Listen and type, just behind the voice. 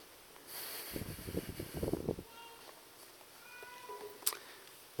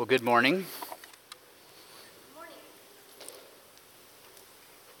Well, good morning.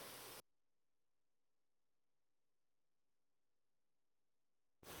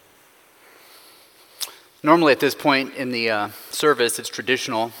 Normally at this point in the service, it's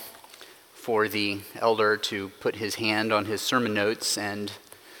traditional for the elder to put his hand on his sermon notes and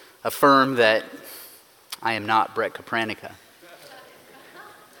affirm that I am not Brett Kapranica.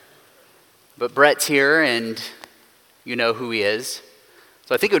 But Brett's here and you know who he is.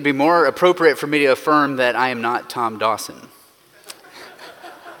 So I think it would be more appropriate for me to affirm that I am not Tom Dawson.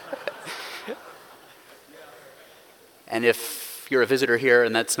 And if you're a visitor here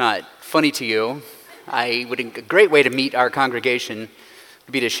and that's not funny to you, a great way to meet our congregation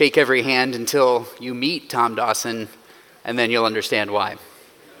would be to shake every hand until you meet Tom Dawson, and then you'll understand why.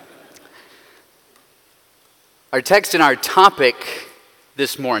 Our text and our topic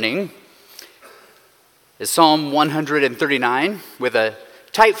this morning is Psalm 139 with a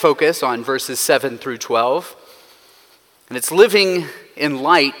tight focus on verses 7 through 12. And it's living in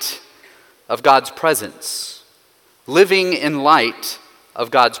light of God's presence. Living in light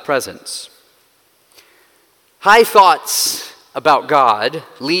of God's presence. High thoughts about God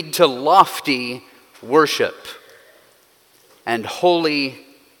lead to lofty worship and holy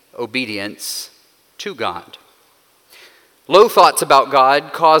obedience to God. Low thoughts about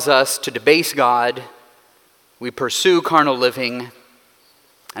God cause us to debase God. We pursue carnal living,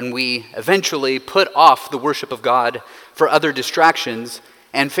 and we eventually put off the worship of God for other distractions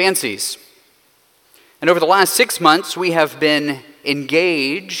and fancies. And over the last 6 months, we have been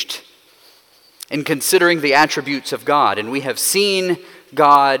engaged in considering the attributes of God, and we have seen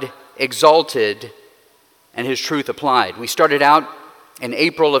God exalted and His truth applied. We started out in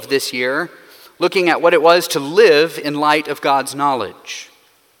April of this year looking at what it was to live in light of God's knowledge.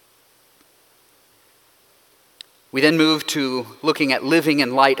 We then moved to looking at living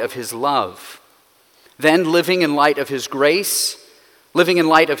in light of His love, then living in light of His grace, living in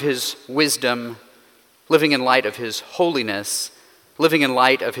light of His wisdom, living in light of His holiness, living in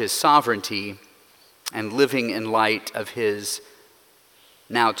light of His sovereignty, and living in light of His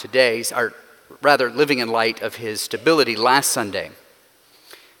living in light of His stability last Sunday.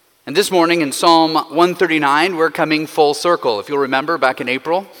 And this morning in Psalm 139, we're coming full circle. If you'll remember, back in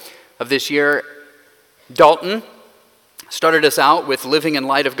April of this year, Dalton started us out with living in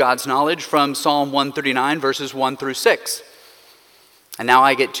light of God's knowledge from Psalm 139, verses 1 through 6. And now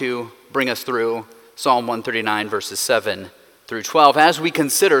I get to bring us through Psalm 139, verses 7 through 12, as we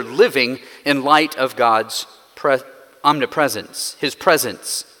consider living in light of God's omnipresence, His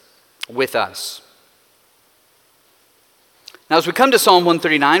presence with us. Now, as we come to Psalm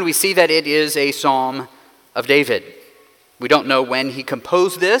 139, we see that it is a psalm of David. We don't know when he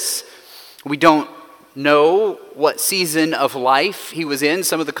composed this. We don't know what season of life he was in.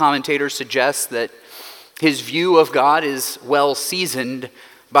 Some of the commentators suggest that his view of God is well seasoned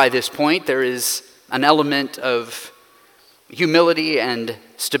by this point. There is an element of humility and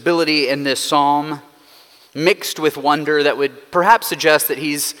stability in this psalm, mixed with wonder that would perhaps suggest that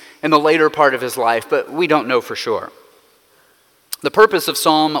he's in the later part of his life, but we don't know for sure. The purpose of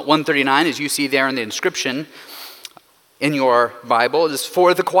Psalm 139, as you see there in the inscription in your Bible, is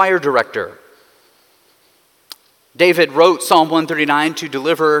for the choir director. David wrote Psalm 139 to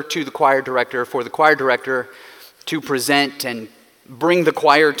deliver to the choir director, for the choir director to present and bring the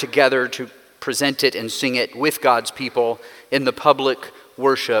choir together to present it and sing it with God's people in the public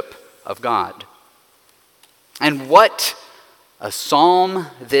worship of God. And what a psalm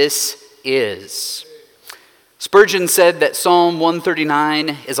this is. Spurgeon said that Psalm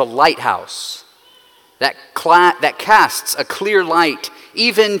 139 is a lighthouse that casts a clear light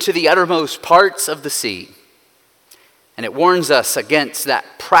even to the uttermost parts of the sea. And it warns us against that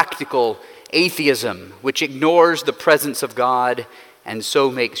practical atheism which ignores the presence of God and so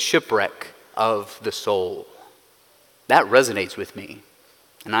makes shipwreck of the soul. That resonates with me.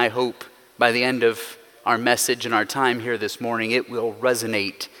 And I hope by the end of our message and our time here this morning, it will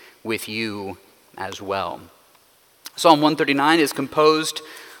resonate with you as well. Psalm 139 is composed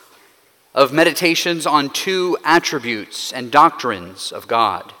of meditations on two attributes and doctrines of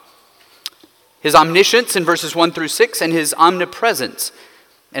God. His omniscience in verses 1 through 6 and His omnipresence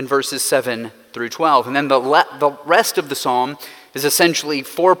in verses 7 through 12. And then the rest of the psalm is essentially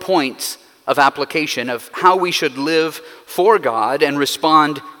 4 points of application of how we should live for God and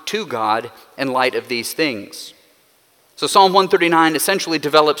respond to God in light of these things. So Psalm 139 essentially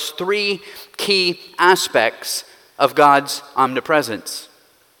develops 3 key aspects of God's omnipresence.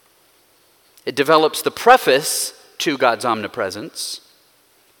 It develops the preface to God's omnipresence.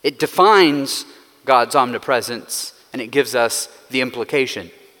 It defines God's omnipresence, and it gives us the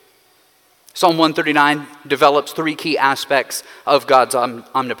implication. Psalm 139 develops three key aspects of God's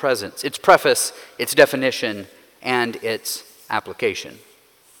omnipresence: its preface, its definition, and its application.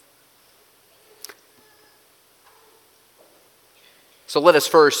 So let us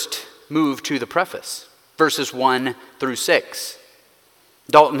first move to the preface, verses 1 through 6.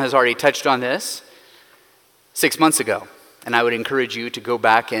 Dalton has already touched on this 6 months ago, and I would encourage you to go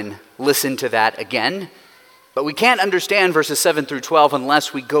back and listen to that again. But we can't understand verses 7 through 12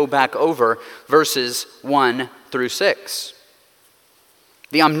 unless we go back over verses 1 through 6.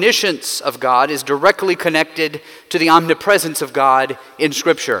 The omniscience of God is directly connected to the omnipresence of God in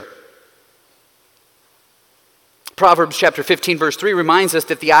Scripture. Proverbs chapter 15, verse 3 reminds us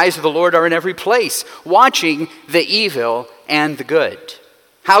that the eyes of the Lord are in every place, watching the evil and the good.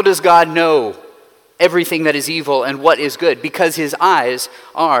 How does God know everything that is evil and what is good? Because his eyes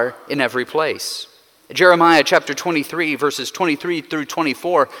are in every place. Jeremiah chapter 23, verses 23 through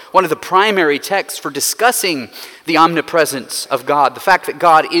 24, one of the primary texts for discussing the omnipresence of God, the fact that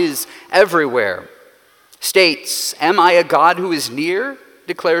God is everywhere, states, "Am I a God who is near,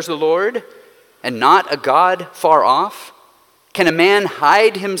 declares the Lord, and not a God far off? Can a man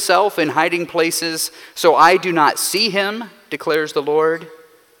hide himself in hiding places so I do not see him, declares the Lord?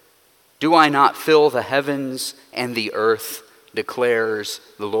 Do I not fill the heavens and the earth, declares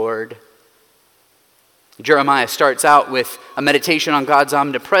the Lord?" Jeremiah starts out with a meditation on God's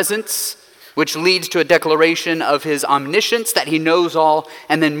omnipresence, which leads to a declaration of his omniscience, that he knows all,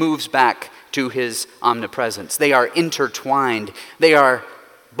 and then moves back to his omnipresence. They are intertwined. They are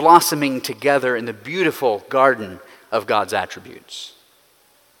blossoming together in the beautiful garden of God's attributes.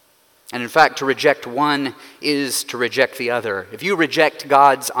 And in fact, to reject one is to reject the other. If you reject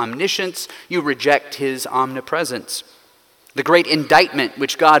God's omniscience, you reject his omnipresence. The great indictment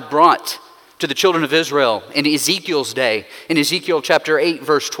which God brought to the children of Israel in Ezekiel's day, in Ezekiel chapter 8,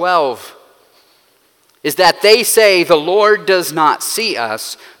 verse 12, is that they say, "The Lord does not see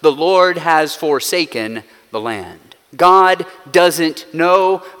us, the Lord has forsaken the land." God doesn't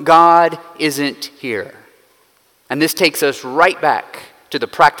know, God isn't here. And this takes us right back to the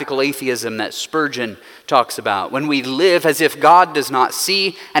practical atheism that Spurgeon talks about, when we live as if God does not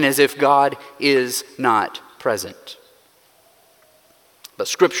see and as if God is not present. But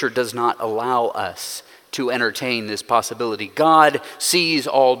Scripture does not allow us to entertain this possibility. God sees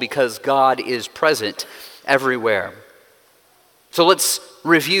all because God is present everywhere. So let's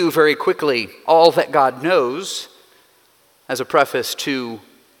review very quickly all that God knows as a preface to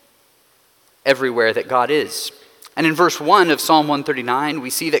everywhere that God is. And in verse 1 of Psalm 139, we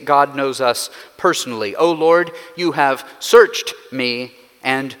see that God knows us personally. "O Lord, you have searched me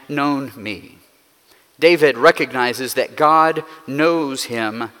and known me." David recognizes that God knows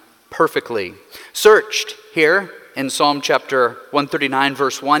him perfectly. Searched here in Psalm chapter 139,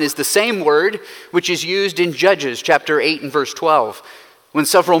 verse 1, is the same word which is used in Judges chapter 8 and verse 12, when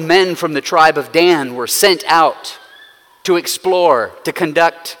several men from the tribe of Dan were sent out to explore, to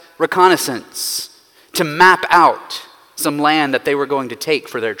conduct reconnaissance, to map out some land that they were going to take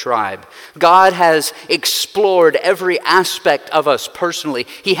for their tribe. God has explored every aspect of us personally.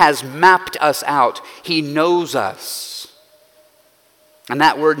 He has mapped us out. He knows us. And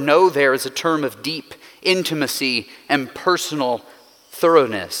that word "know" there is a term of deep intimacy and personal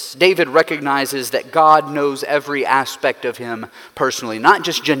thoroughness. David recognizes that God knows every aspect of him personally, not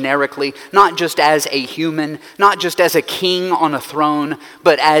just generically, not just as a human, not just as a king on a throne,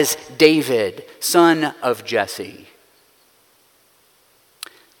 but as David, son of Jesse.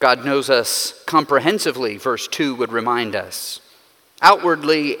 God knows us comprehensively, verse 2 would remind us.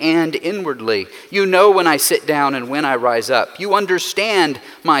 Outwardly and inwardly. You know when I sit down and when I rise up. You understand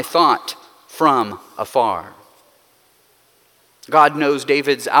my thought from afar. God knows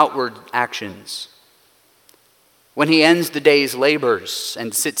David's outward actions. When he ends the day's labors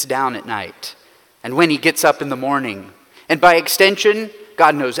and sits down at night, and when he gets up in the morning. And by extension,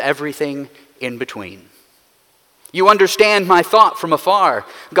 God knows everything in between. You understand my thought from afar.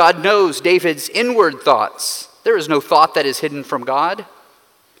 God knows David's inward thoughts. There is no thought that is hidden from God.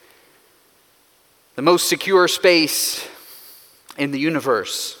 The most secure space in the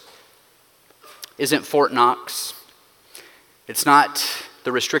universe isn't Fort Knox. It's not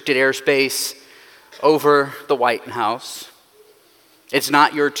the restricted airspace over the White House. It's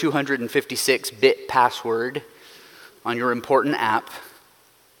not your 256-bit password on your important app.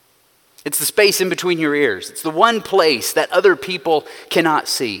 It's the space in between your ears. It's the one place that other people cannot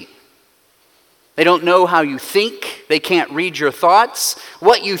see. They don't know how you think. They can't read your thoughts.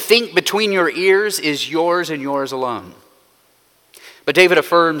 What you think between your ears is yours and yours alone. But David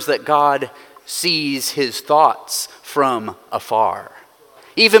affirms that God sees his thoughts from afar.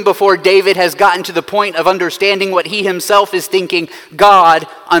 Even before David has gotten to the point of understanding what he himself is thinking, God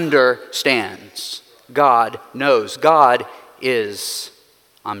understands. God knows. God is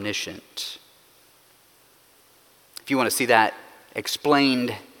omniscient. If you want to see that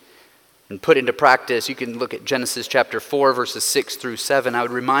explained and put into practice, you can look at Genesis chapter 4, verses 6 through 7. I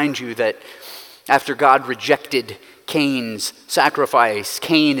would remind you that after God rejected Cain's sacrifice,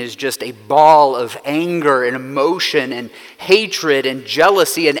 Cain is just a ball of anger and emotion and hatred and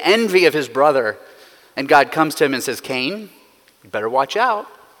jealousy and envy of his brother. And God comes to him and says, Cain, you better watch out.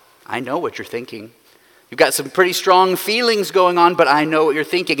 I know what you're thinking. You've got some pretty strong feelings going on, but I know what you're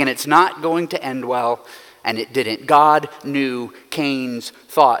thinking, and it's not going to end well. And it didn't. God knew Cain's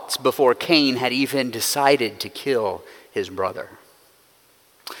thoughts before Cain had even decided to kill his brother.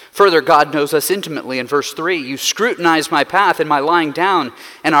 Further, God knows us intimately. In verse 3, you scrutinize my path and my lying down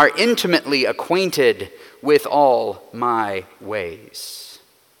and are intimately acquainted with all my ways.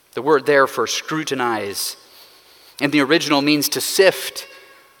 The word there for scrutinize in the original means to sift,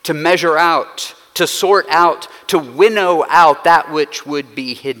 to measure out, to sort out, to winnow out that which would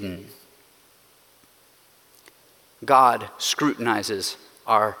be hidden. God scrutinizes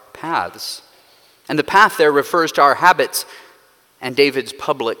our paths. And the path there refers to our habits and David's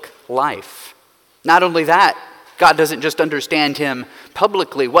public life. Not only that, God doesn't just understand him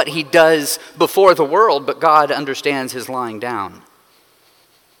publicly, what he does before the world, but God understands his lying down.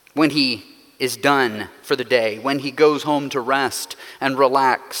 When he is done for the day, when he goes home to rest and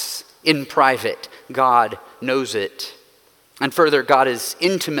relax in private, God knows it. And further, God is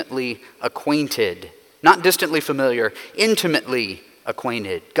intimately acquainted. Not distantly familiar, intimately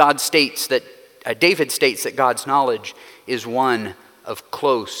acquainted. David states that God's knowledge is one of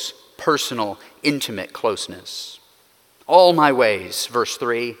close, personal, intimate closeness. All my ways, verse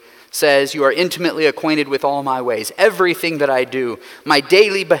 3, says, you are intimately acquainted with all my ways. Everything that I do, my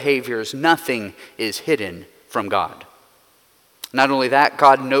daily behaviors, nothing is hidden from God. Not only that,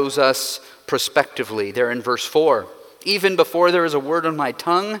 God knows us prospectively. There in verse 4, even before there is a word on my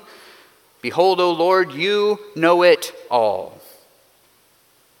tongue, behold, O Lord, you know it all.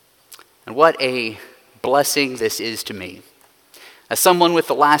 And what a blessing this is to me. As someone with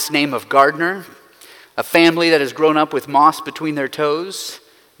the last name of Gardner, a family that has grown up with moss between their toes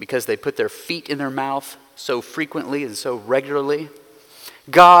because they put their feet in their mouth so frequently and so regularly,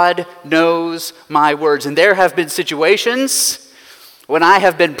 God knows my words. And there have been situations when I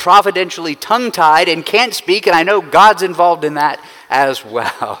have been providentially tongue-tied and can't speak, and I know God's involved in that as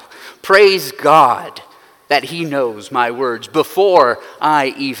well. Praise God that he knows my words before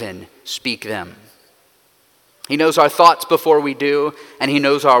I even speak them. He knows our thoughts before we do, and he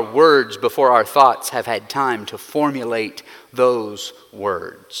knows our words before our thoughts have had time to formulate those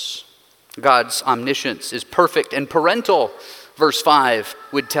words. God's omniscience is perfect and parental, verse 5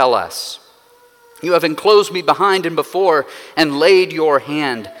 would tell us. You have enclosed me behind and before and laid your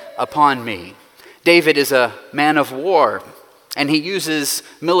hand upon me. David is a man of war. And he uses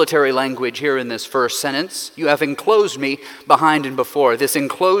military language here in this first sentence. You have enclosed me behind and before. This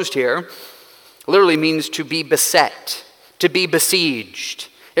enclosed here literally means to be beset, to be besieged.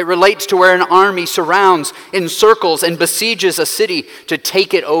 It relates to where an army surrounds, encircles, and besieges a city to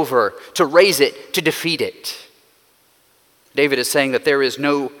take it over, to raise it, to defeat it. David is saying that there is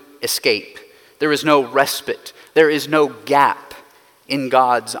no escape, there is no respite, there is no gap in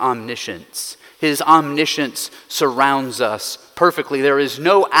God's omniscience. His omniscience surrounds us perfectly. There is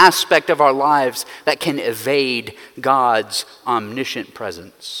no aspect of our lives that can evade God's omniscient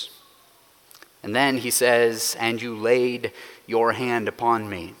presence. And then he says, and you laid your hand upon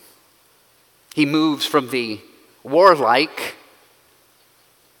me. He moves from the warlike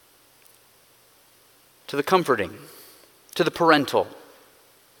to the comforting, to the parental.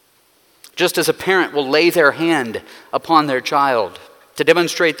 Just as a parent will lay their hand upon their child, to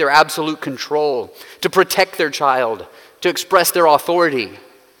demonstrate their absolute control, to protect their child, to express their authority.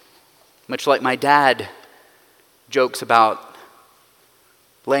 Much like my dad jokes about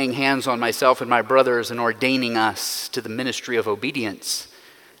laying hands on myself and my brothers and ordaining us to the ministry of obedience,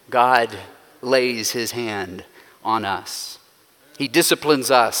 God lays his hand on us. He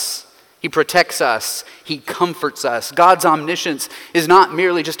disciplines us. He protects us. He comforts us. God's omniscience is not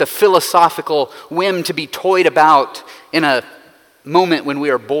merely just a philosophical whim to be toyed about in a moment when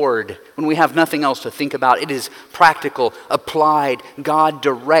we are bored, when we have nothing else to think about. It is practical, applied. God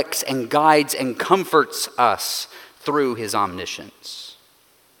directs and guides and comforts us through his omniscience.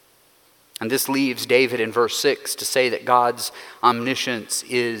 And this leaves David in verse 6 to say that God's omniscience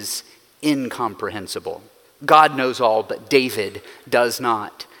is incomprehensible. God knows all, but David does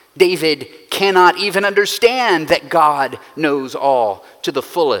not. David cannot even understand that God knows all to the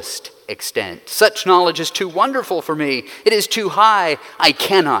fullest extent. Such knowledge is too wonderful for me. It is too high. I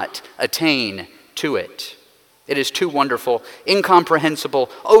cannot attain to it. It is too wonderful, incomprehensible,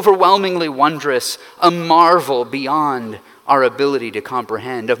 overwhelmingly wondrous, a marvel beyond our ability to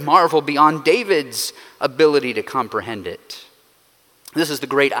comprehend, a marvel beyond David's ability to comprehend it. This is the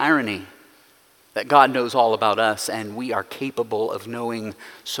great irony, that God knows all about us and we are capable of knowing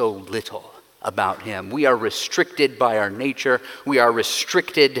so little about him. We are restricted by our nature. We are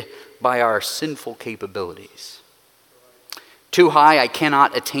restricted by our sinful capabilities. Too high, I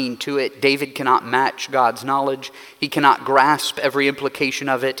cannot attain to it. David cannot match God's knowledge. He cannot grasp every implication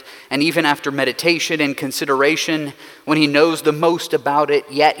of it. And even after meditation and consideration, when he knows the most about it,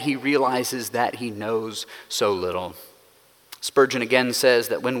 yet he realizes that he knows so little. Spurgeon again says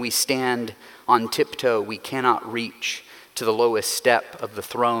that when we stand on tiptoe, we cannot reach to the lowest step of the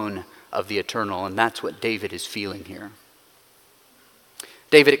throne of the eternal. And that's what David is feeling here.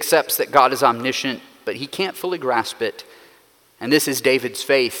 David accepts that God is omniscient, but he can't fully grasp it. And this is David's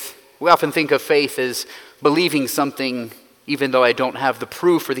faith. We often think of faith as believing something even though I don't have the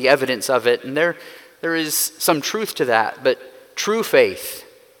proof or the evidence of it. And there is some truth to that. But true faith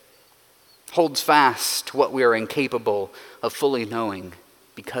holds fast what we are incapable of fully knowing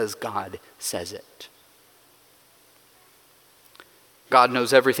because God says it. God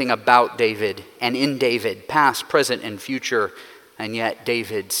knows everything about David and in David, past, present, and future. And yet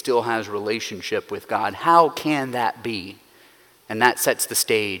David still has relationship with God. How can that be? And that sets the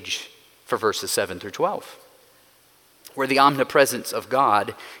stage for verses 7 through 12, where the omnipresence of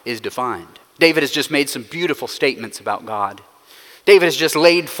God is defined. David has just made some beautiful statements about God. David has just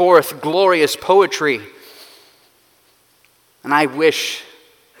laid forth glorious poetry. And I wish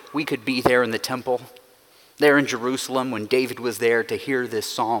we could be there in the temple, there in Jerusalem, when David was there to hear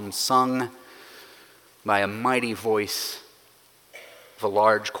this psalm sung by a mighty voice of a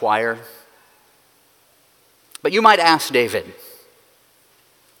large choir. But you might ask David,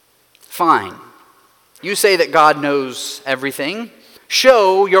 fine, you say that God knows everything.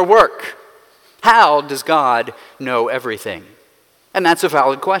 Show your work. How does God know everything? And that's a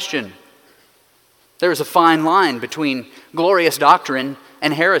valid question. There is a fine line between glorious doctrine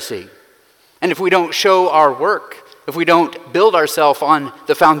and heresy. And if we don't show our work, if we don't build ourselves on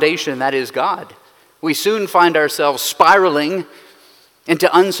the foundation that is God, we soon find ourselves spiraling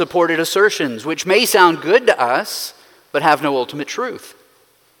into unsupported assertions, which may sound good to us, but have no ultimate truth.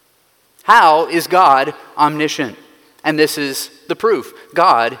 How is God omniscient? And this is the proof.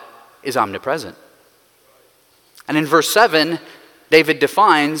 God is omnipresent. And in verse 7, David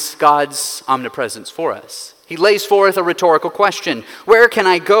defines God's omnipresence for us. He lays forth a rhetorical question. Where can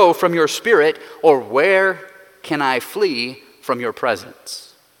I go from your spirit, or where can I flee from your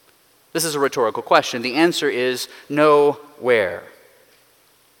presence? This is a rhetorical question. The answer is nowhere.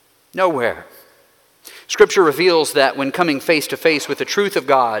 Nowhere. Scripture reveals that when coming face to face with the truth of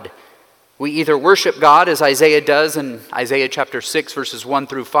God, we either worship God as Isaiah does in Isaiah chapter 6, verses 1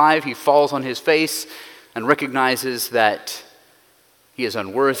 through 5. He falls on his face and recognizes that he is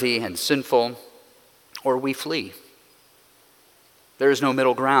unworthy and sinful, or we flee. There is no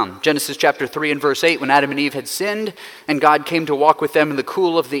middle ground. Genesis chapter 3 and verse 8, when Adam and Eve had sinned and God came to walk with them in the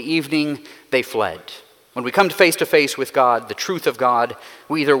cool of the evening, they fled. When we come to face with God, the truth of God,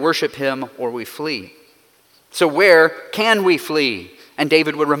 we either worship him or we flee. So where can we flee? And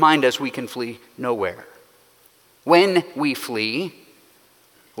David would remind us we can flee nowhere. When we flee,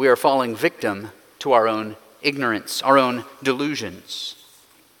 we are falling victim to our own ignorance, our own delusions.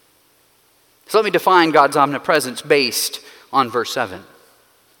 So let me define God's omnipresence based on verse 7.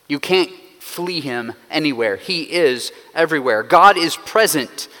 You can't flee him anywhere. He is everywhere. God is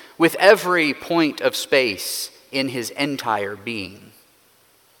present with every point of space in his entire being.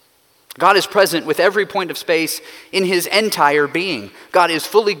 God is present with every point of space in his entire being. God is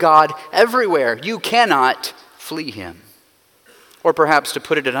fully God everywhere. You cannot flee him. Or perhaps to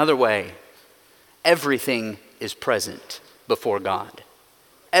put it another way, everything is present before God.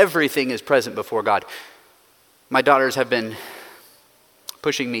 Everything is present before God. My daughters have been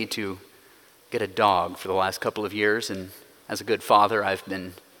pushing me to get a dog for the last couple of years, and as a good father, I've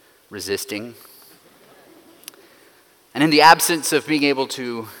been resisting. And in the absence of being able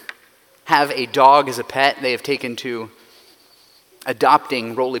to have a dog as a pet, they have taken to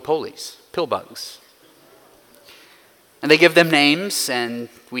adopting roly-polies, pill bugs. And they give them names, and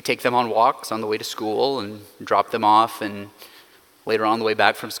we take them on walks on the way to school and drop them off, and later on the way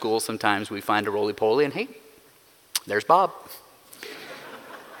back from school, sometimes we find a roly-poly, and hey, there's Bob.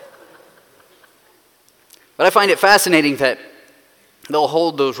 But I find it fascinating that they'll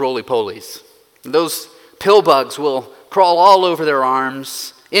hold those roly-polies Those pill bugs will crawl all over their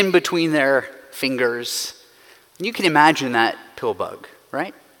arms, in between their fingers. And you can imagine that pill bug,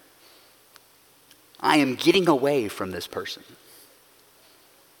 right? I am getting away from this person.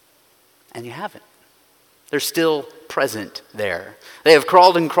 And you haven't. They're still present there. They have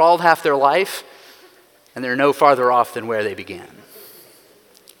crawled and crawled half their life, and they're no farther off than where they began.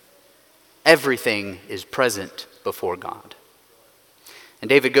 Everything is present before God. And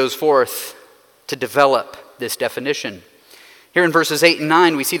David goes forth to develop this definition. Here in verses 8 and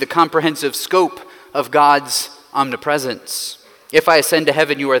 9, we see the comprehensive scope of God's omnipresence. If I ascend to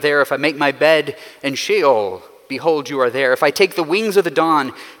heaven, you are there. If I make my bed in Sheol, behold, you are there. If I take the wings of the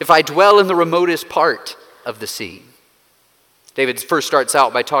dawn, if I dwell in the remotest part of the sea. David first starts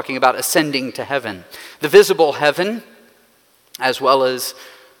out by talking about ascending to heaven, the visible heaven, as well as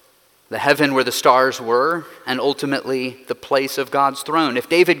the heaven where the stars were, and ultimately the place of God's throne. If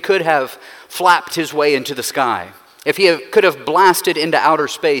David could have flapped his way into the sky, if he could have blasted into outer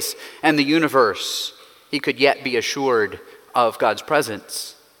space and the universe, he could yet be assured of God's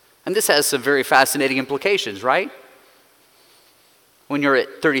presence. And this has some very fascinating implications, right? When you're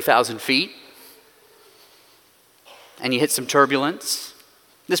at 30,000 feet and you hit some turbulence,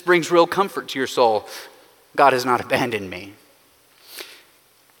 this brings real comfort to your soul. God has not abandoned me.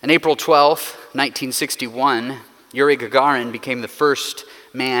 On April 12th, 1961, Yuri Gagarin became the first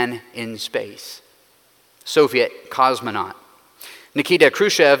man in space, Soviet cosmonaut. Nikita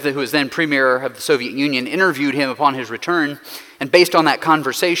Khrushchev, who was then premier of the Soviet Union, interviewed him upon his return, and based on that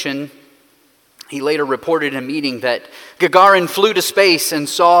conversation, he later reported in a meeting that Gagarin flew to space and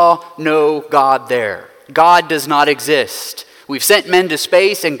saw no God there. God does not exist. We've sent men to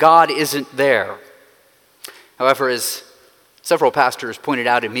space and God isn't there. However, as several pastors pointed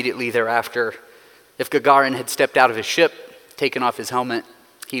out immediately thereafter, if Gagarin had stepped out of his ship, taken off his helmet,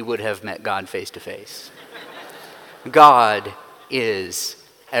 he would have met God face to face. God is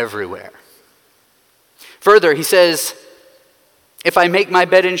everywhere. Further, he says, if I make my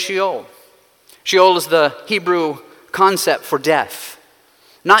bed in Sheol. Sheol is the Hebrew concept for death.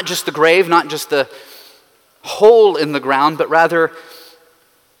 Not just the grave, not just the hole in the ground, but rather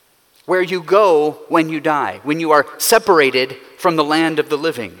where you go when you die, when you are separated from the land of the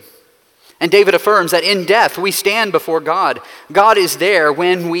living. And David affirms that in death we stand before God. God is there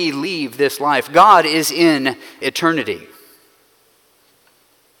when we leave this life. God is in eternity.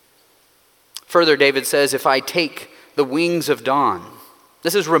 Further, David says, if I take the wings of dawn.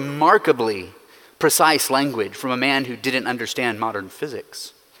 This is remarkably precise language from a man who didn't understand modern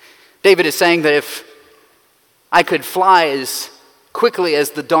physics. David is saying that if I could fly as quickly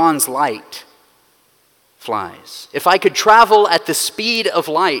as the dawn's light flies, if I could travel at the speed of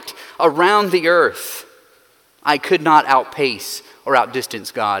light around the earth, I could not outpace or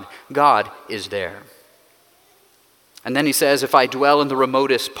outdistance God. God is there. And then he says, if I dwell in the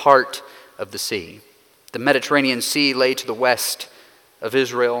remotest part of the sea. The Mediterranean Sea lay to the west of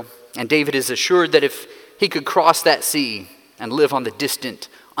Israel, and David is assured that if he could cross that sea and live on the distant,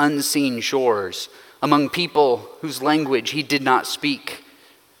 unseen shores among people whose language he did not speak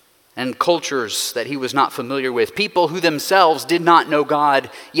and cultures that he was not familiar with, people who themselves did not know God,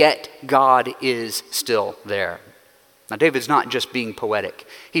 yet God is still there. Now, David's not just being poetic.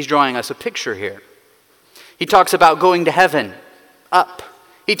 He's drawing us a picture here. He talks about going to heaven, up.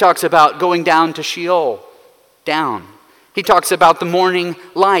 He talks about going down to Sheol, down. He talks about the morning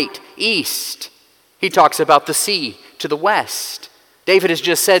light, east. He talks about the sea to the west. David has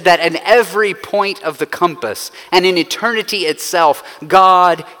just said that in every point of the compass and in eternity itself,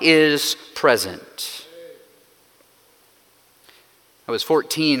 God is present. I was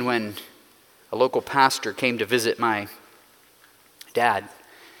 14 when a local pastor came to visit my dad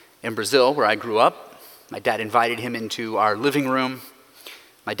in Brazil, where I grew up. My dad invited him into our living room.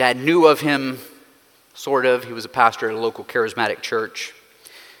 My dad knew of him, sort of. He was a pastor at a local charismatic church.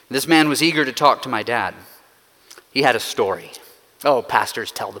 This man was eager to talk to my dad. He had a story. Oh,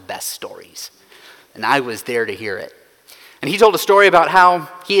 pastors tell the best stories. And I was there to hear it. And he told a story about how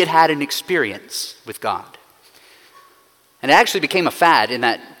he had had an experience with God. And it actually became a fad in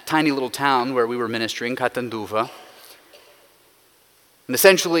that tiny little town where we were ministering, Catanduva. And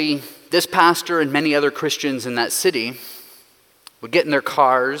essentially, this pastor and many other Christians in that city would get in their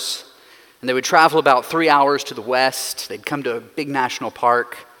cars and they would travel about 3 hours to the west. They'd come to a big national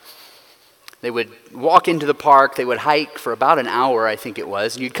park. They would walk into the park. They would hike for about an hour, I think it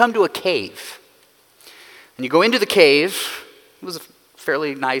was. And you'd come to a cave. And you go into the cave. It was a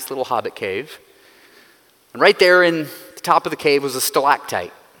fairly nice little hobbit cave. And right there in the top of the cave was a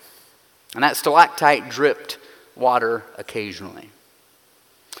stalactite. And that stalactite dripped water occasionally.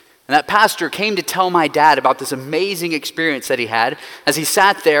 And that pastor came to tell my dad about this amazing experience that he had as he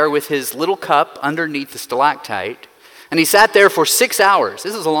sat there with his little cup underneath the stalactite. And he sat there for 6 hours.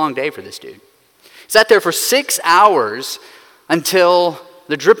 This is a long day for this dude. He sat there for 6 hours until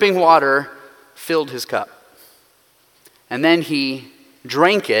the dripping water filled his cup. And then he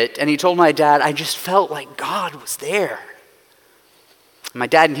drank it, and he told my dad, I just felt like God was there. My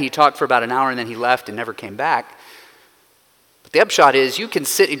dad and he talked for about an hour, and then he left and never came back. But the upshot is, you can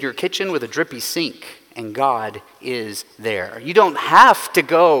sit in your kitchen with a drippy sink, and God is there. You don't have to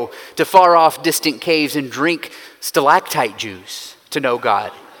go to far-off distant caves and drink stalactite juice to know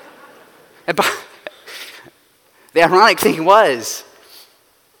God. And the ironic thing was,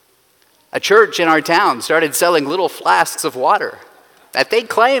 a church in our town started selling little flasks of water that they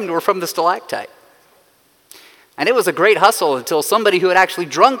claimed were from the stalactite. And it was a great hustle until somebody who had actually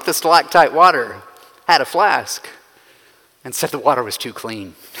drunk the stalactite water had a flask and said the water was too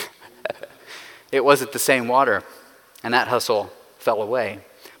clean. It wasn't the same water, and that hustle fell away.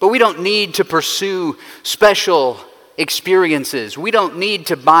 But we don't need to pursue special experiences. We don't need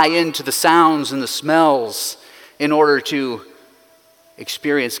to buy into the sounds and the smells in order to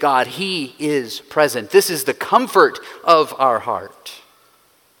experience God. He is present. This is the comfort of our heart.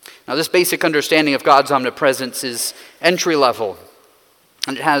 Now, this basic understanding of God's omnipresence is entry level,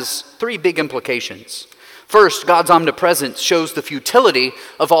 and it has three big implications. First, God's omnipresence shows the futility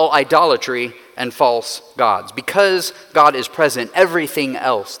of all idolatry and false gods. Because God is present, everything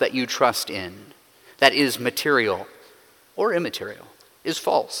else that you trust in that is material or immaterial is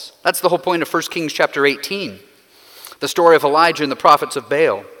false. That's the whole point of 1 Kings chapter 18, the story of Elijah and the prophets of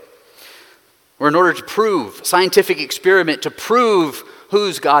Baal, where in order to prove, scientific experiment to prove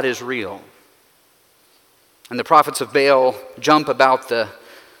whose God is real. And the prophets of Baal jump about the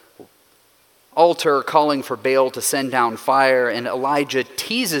altar calling for Baal to send down fire, and Elijah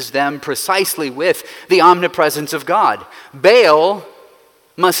teases them precisely with the omnipresence of God. Baal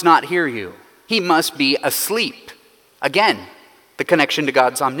must not hear you. He must be asleep. Again, the connection to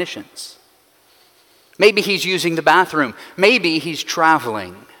God's omniscience. Maybe he's using the bathroom. Maybe he's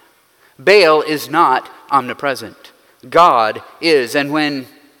traveling. Baal is not omnipresent. God is. And when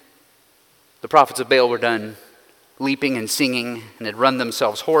the prophets of Baal were done leaping and singing and had run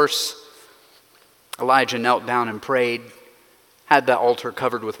themselves hoarse, Elijah knelt down and prayed, had the altar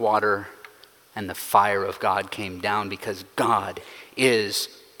covered with water, and the fire of God came down because God is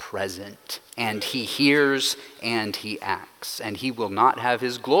present. And he hears and he acts. And he will not have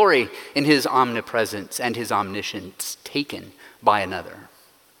his glory in his omnipresence and his omniscience taken by another.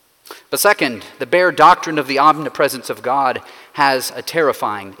 But second, the bare doctrine of the omnipresence of God has a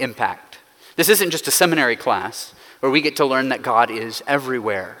terrifying impact. This isn't just a seminary class where we get to learn that God is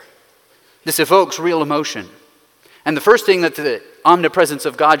everywhere. This evokes real emotion. And the first thing that the omnipresence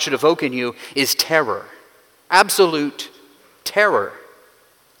of God should evoke in you is terror. Absolute terror.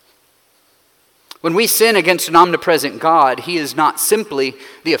 When we sin against an omnipresent God, he is not simply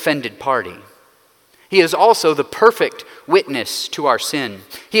the offended party. He is also the perfect witness to our sin.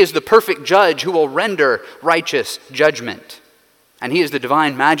 He is the perfect judge who will render righteous judgment. And he is the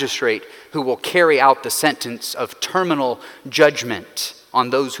divine magistrate who will carry out the sentence of terminal judgment on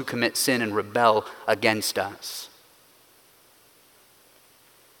those who commit sin and rebel against us.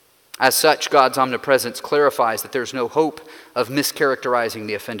 As such, God's omnipresence clarifies that there's no hope of mischaracterizing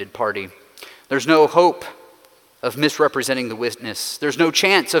the offended party. There's no hope of misrepresenting the witness. There's no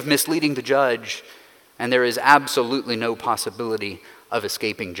chance of misleading the judge. And there is absolutely no possibility of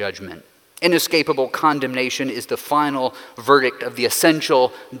escaping judgment. Inescapable condemnation is the final verdict of the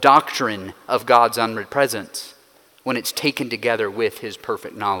essential doctrine of God's omnipresence when it's taken together with his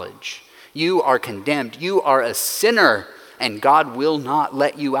perfect knowledge. You are condemned. You are a sinner, and God will not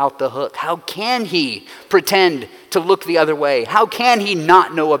let you out the hook. How can he pretend to look the other way? How can he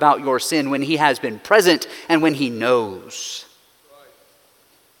not know about your sin when he has been present and when he knows?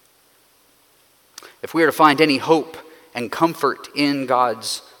 If we are to find any hope and comfort in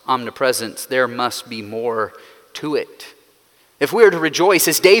God's omnipresence, there must be more to it. If we are to rejoice,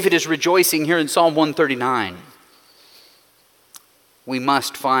 as David is rejoicing here in Psalm 139, we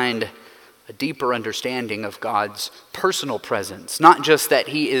must find a deeper understanding of God's personal presence. Not just that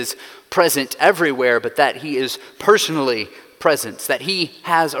he is present everywhere, but that he is personally present, that he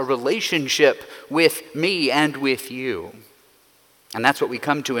has a relationship with me and with you. And that's what we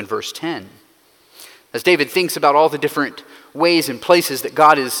come to in verse 10. As David thinks about all the different ways and places that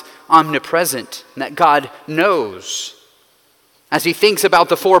God is omnipresent and that God knows, as he thinks about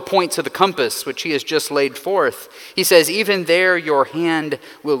the 4 points of the compass which he has just laid forth, he says, even there your hand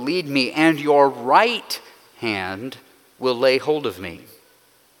will lead me and your right hand will lay hold of me.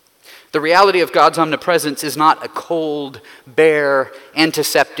 The reality of God's omnipresence is not a cold, bare,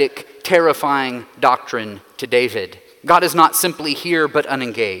 antiseptic, terrifying doctrine to David. God is not simply here but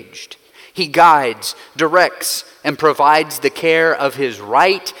unengaged. He guides, directs, and provides the care of his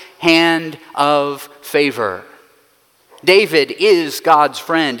right hand of favor. David is God's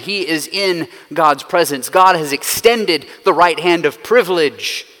friend. He is in God's presence. God has extended the right hand of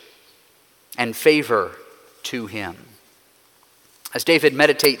privilege and favor to him. As David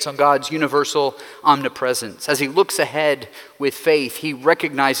meditates on God's universal omnipresence, as he looks ahead with faith, he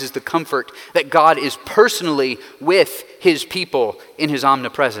recognizes the comfort that God is personally with his people in his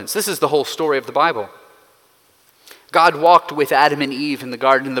omnipresence. This is the whole story of the Bible. God walked with Adam and Eve in the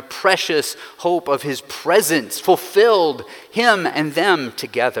garden. The precious hope of his presence fulfilled him and them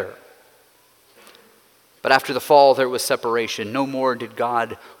together. But after the fall, there was separation. No more did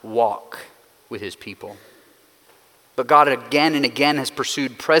God walk with his people. But God again and again has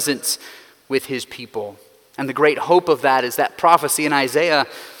pursued presence with his people. And the great hope of that is that prophecy in Isaiah,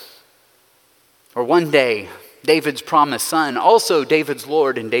 or one day, David's promised son, also David's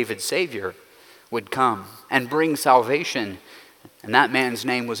Lord and David's Savior, would come and bring salvation. And that man's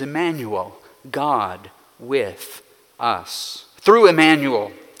name was Emmanuel, God with us. Through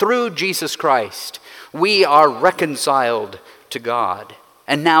Emmanuel, through Jesus Christ, we are reconciled to God.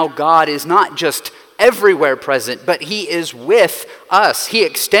 And now God is not just everywhere present, but he is with us. He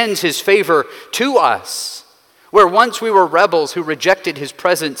extends his favor to us. Where once we were rebels who rejected his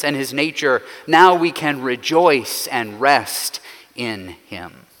presence and his nature, now we can rejoice and rest in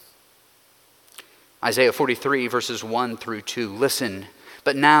him. Isaiah 43 verses 1 through 2. Listen,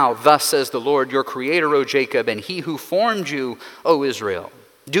 but now thus says the Lord, your creator, O Jacob, and he who formed you, O Israel.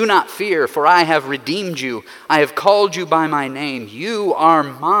 Do not fear, for I have redeemed you. I have called you by my name. You are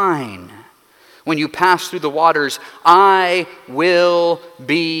mine. When you pass through the waters, I will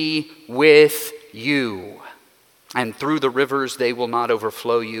be with you. And through the rivers, they will not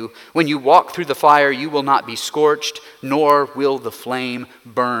overflow you. When you walk through the fire, you will not be scorched, nor will the flame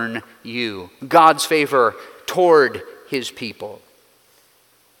burn you. God's favor toward his people.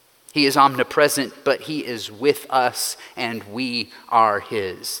 He is omnipresent, but he is with us, and we are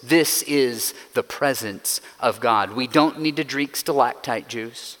his. This is the presence of God. We don't need to drink stalactite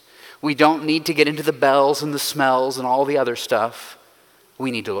juice. We don't need to get into the bells and the smells and all the other stuff.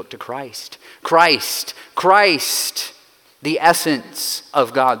 We need to look to Christ. Christ, the essence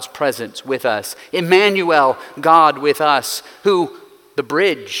of God's presence with us. Emmanuel, God with us, who the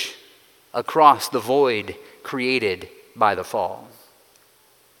bridge across the void created by the fall.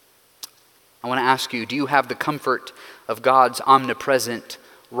 I want to ask you, do you have the comfort of God's omnipresent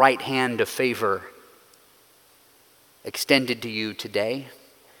right hand of favor extended to you today?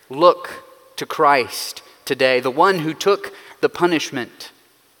 Look to Christ today, the one who took the punishment,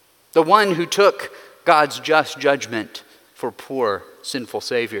 the one who took God's just judgment for poor sinful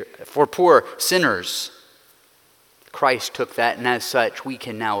Savior, for poor sinners. Christ took that, and as such, we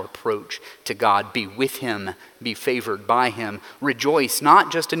can now approach to God, be with him, be favored by him, rejoice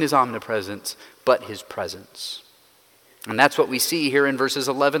not just in his omnipresence, but his presence. And that's what we see here in verses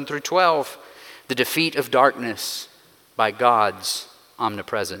 11 through 12, the defeat of darkness by God's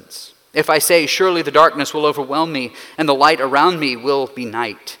omnipresence. If I say, surely the darkness will overwhelm me, and the light around me will be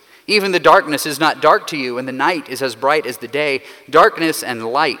night. Even the darkness is not dark to you, and the night is as bright as the day. Darkness and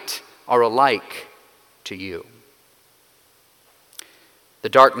light are alike to you. The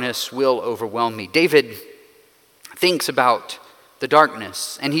darkness will overwhelm me. David thinks about the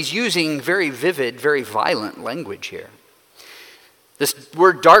darkness, and he's using very vivid, very violent language here. This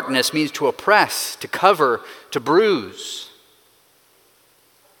word darkness means to oppress, to cover, to bruise.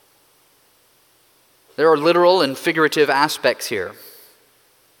 There are literal and figurative aspects here.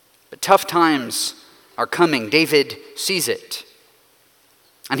 But tough times are coming. David sees it.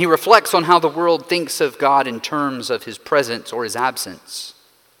 And he reflects on how the world thinks of God in terms of his presence or his absence.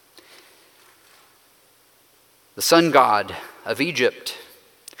 The sun god of Egypt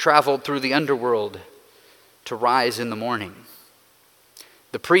traveled through the underworld to rise in the morning.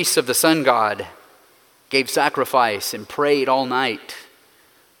 The priests of the sun god gave sacrifice and prayed all night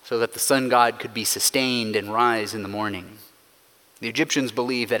so that the sun god could be sustained and rise in the morning. The Egyptians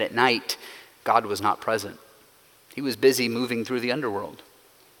believed that at night God was not present. He was busy moving through the underworld.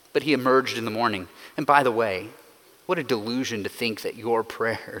 But he emerged in the morning. And by the way, what a delusion to think that your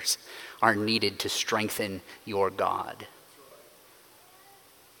prayers are needed to strengthen your God.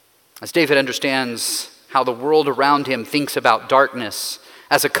 As David understands how the world around him thinks about darkness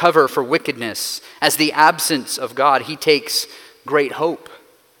as a cover for wickedness, as the absence of God, he takes great hope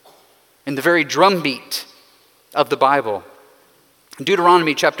in the very drumbeat of the Bible.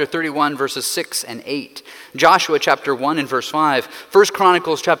 Deuteronomy chapter 31, verses 6 and 8. Joshua chapter 1 and verse 5. 1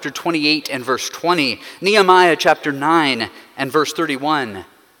 Chronicles chapter 28 and verse 20. Nehemiah chapter 9 and verse 31,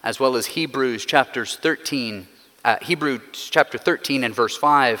 as well as Hebrews chapter 13 and verse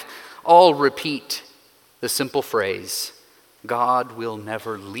 5, all repeat the simple phrase, God will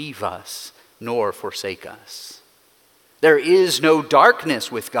never leave us nor forsake us. There is no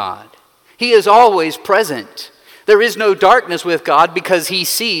darkness with God. He is always present. There is no darkness with God because he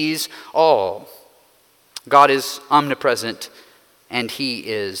sees all. God is omnipresent and he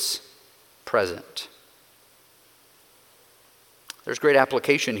is present. There's great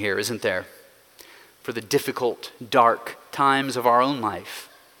application here, isn't there? For the difficult, dark times of our own life.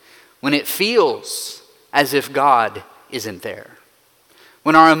 When it feels as if God isn't there.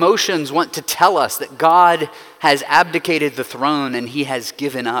 When our emotions want to tell us that God has abdicated the throne and he has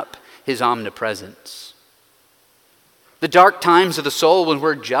given up his omnipresence. The dark times of the soul when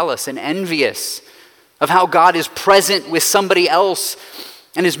we're jealous and envious of how God is present with somebody else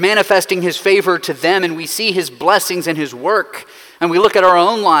and is manifesting his favor to them, and we see his blessings and his work, and we look at our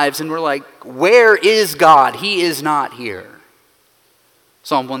own lives and we're like, where is God? He is not here.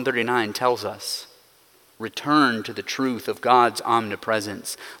 Psalm 139 tells us, return to the truth of God's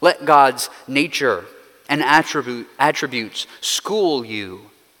omnipresence. Let God's nature and attributes school you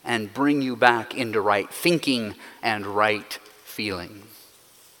and bring you back into right thinking and right feeling.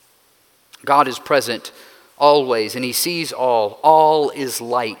 God is present always, and he sees all. All is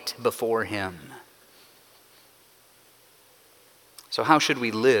light before him. So how should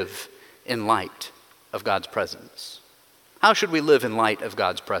we live in light of God's presence? How should we live in light of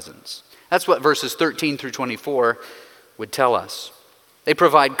God's presence? That's what verses 13 through 24 would tell us. They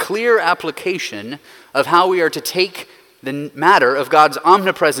provide clear application of how we are to take the matter of God's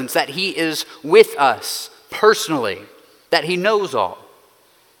omnipresence, that he is with us personally, that he knows all.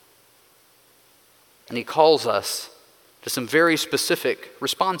 And he calls us to some very specific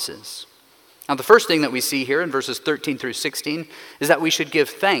responses. Now, the first thing that we see here in verses 13 through 16 is that we should give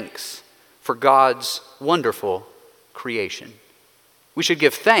thanks for God's wonderful creation. We should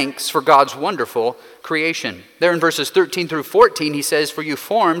give thanks for God's wonderful creation. There in verses 13 through 14, he says, for you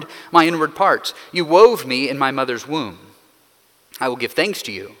formed my inward parts. You wove me in my mother's womb. I will give thanks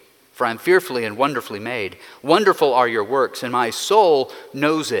to you, for I am fearfully and wonderfully made. Wonderful are your works, and my soul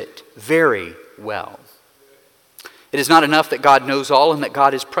knows it very well. It is not enough that God knows all and that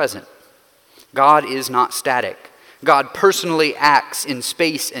God is present. God is not static. God personally acts in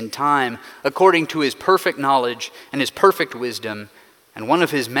space and time according to his perfect knowledge and his perfect wisdom. And one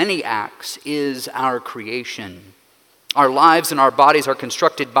of his many acts is our creation. Our lives and our bodies are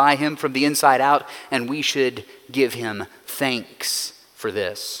constructed by him from the inside out, and we should give him thanks for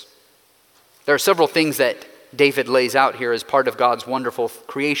this. There are several things that David lays out here as part of God's wonderful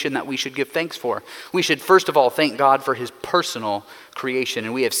creation that we should give thanks for. We should first of all thank God for his personal creation,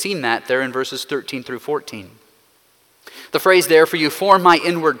 and we have seen that there in verses 13 through 14. The phrase there, for you formed my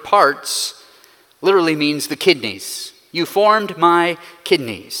inward parts, literally means the kidneys. You formed my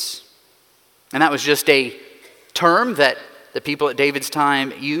kidneys. And that was just a term that the people at David's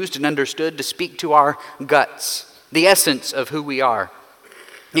time used and understood to speak to our guts, the essence of who we are.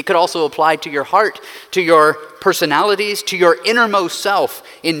 It could also apply to your heart, to your personalities, to your innermost self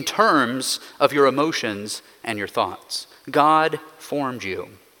in terms of your emotions and your thoughts. God formed you.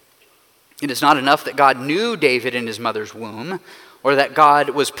 It is not enough that God knew David in his mother's womb, or that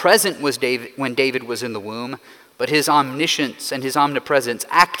God was present when David was in the womb, but his omniscience and his omnipresence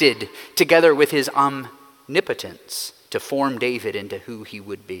acted together with his omnipotence to form David into who he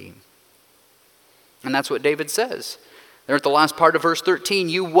would be. And that's what David says. There at the last part of verse 13,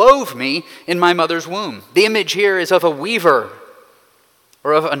 you wove me in my mother's womb. The image here is of a weaver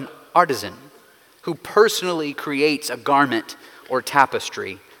or of an artisan who personally creates a garment or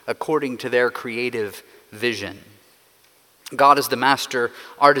tapestry according to their creative vision. God is the master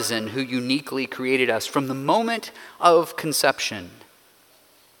artisan who uniquely created us from the moment of conception.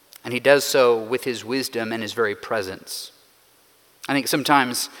 And he does so with his wisdom and his very presence. I think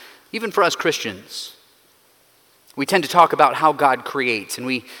sometimes, even for us Christians, we tend to talk about how God creates, and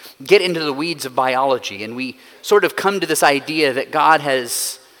we get into the weeds of biology, and we sort of come to this idea that God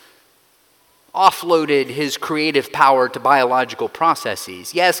has offloaded his creative power to biological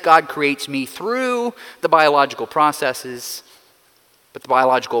processes. Yes, God creates me through the biological processes, but the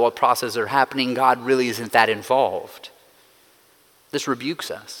biological processes are happening. God really isn't that involved. This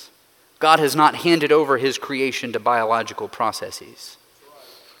rebukes us. God has not handed over his creation to biological processes.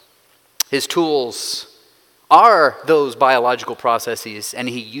 His tools are those biological processes, and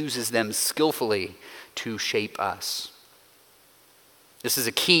he uses them skillfully to shape us. This is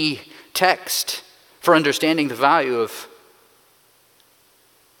a key text for understanding the value of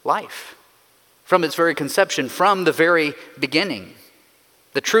life from its very conception, from the very beginning.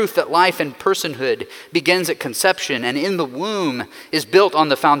 The truth that life and personhood begins at conception and in the womb is built on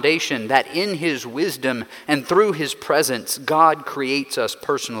the foundation that in his wisdom and through his presence, God creates us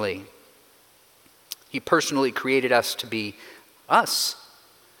personally. He personally created us to be us.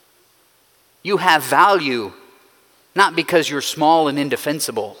 You have value, not because you're small and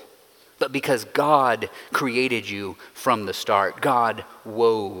indefensible, but because God created you from the start. God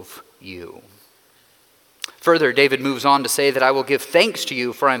wove you. Further, David moves on to say that I will give thanks to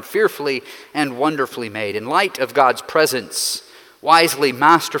you, for I am fearfully and wonderfully made. In light of God's presence, wisely,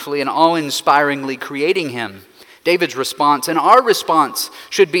 masterfully, and awe-inspiringly creating him, David's response and our response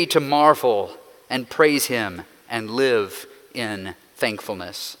should be to marvel and praise him and live in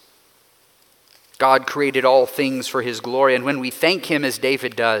thankfulness. God created all things for his glory, and when we thank him as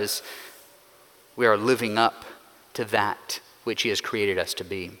David does, we are living up to that which he has created us to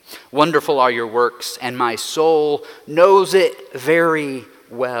be. Wonderful are your works, and my soul knows it very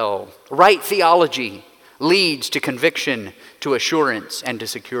well. Right theology leads to conviction, to assurance, and to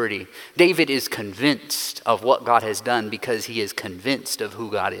security. David is convinced of what God has done because he is convinced of who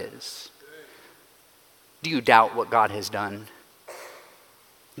God is. Do you doubt what God has done?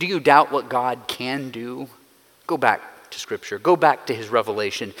 Do you doubt what God can do? Go back to Scripture. Go back to his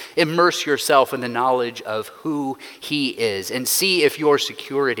revelation. Immerse yourself in the knowledge of who he is and see if your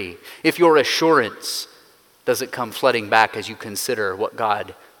security, if your assurance doesn't come flooding back as you consider what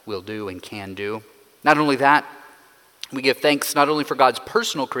God will do and can do. Not only that, we give thanks not only for God's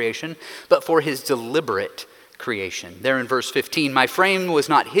personal creation, but for his deliberate creation. There in verse 15, my frame was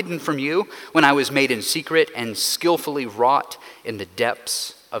not hidden from you when I was made in secret and skillfully wrought in the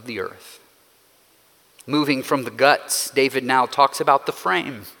depths of the earth. Moving from the guts, David now talks about the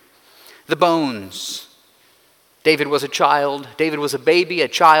frame, the bones. David was a child, David was a baby, a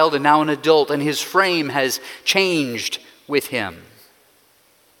child, and now an adult, and his frame has changed with him.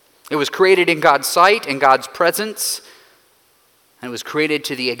 It was created in God's sight and God's presence, and it was created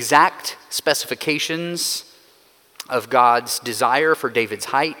to the exact specifications of God's desire for David's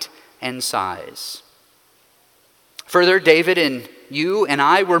height and size. Further, David and you and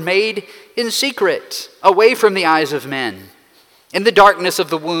I were made in secret, away from the eyes of men, in the darkness of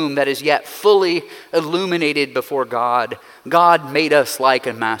the womb that is yet fully illuminated before God. God made us like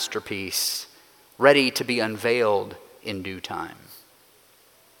a masterpiece, ready to be unveiled in due time.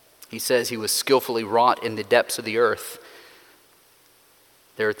 He says he was skillfully wrought in the depths of the earth.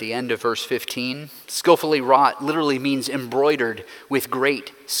 There at the end of verse 15, skillfully wrought literally means embroidered with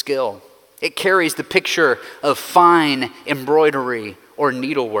great skill. It carries the picture of fine embroidery or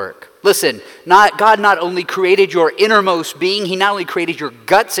needlework. Listen, God not only created your innermost being, he not only created your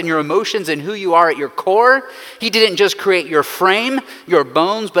guts and your emotions and who you are at your core. He didn't just create your frame, your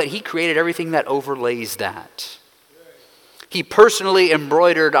bones, but he created everything that overlays that. He personally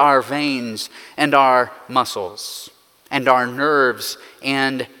embroidered our veins and our muscles and our nerves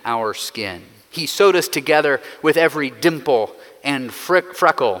and our skin. He sewed us together with every dimple and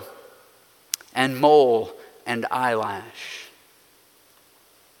freckle and mole and eyelash,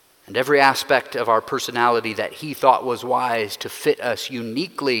 and every aspect of our personality that he thought was wise to fit us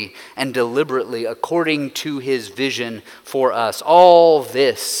uniquely and deliberately according to his vision for us. All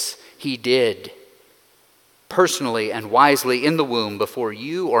this he did personally and wisely in the womb before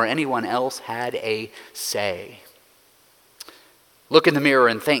you or anyone else had a say. Look in the mirror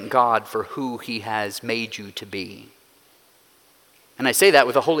and thank God for who he has made you to be. And I say that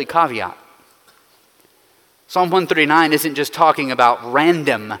with a holy caveat. Psalm 139 isn't just talking about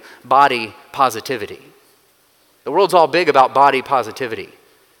random body positivity. The world's all big about body positivity.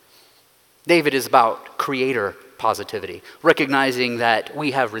 David is about creator positivity, recognizing that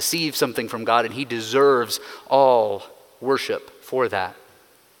we have received something from God and he deserves all worship for that.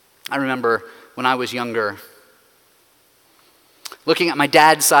 I remember when I was younger, looking at my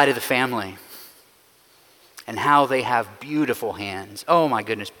dad's side of the family and how they have beautiful hands. Oh my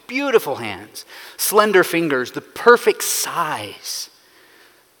goodness, beautiful hands. Slender fingers, the perfect size.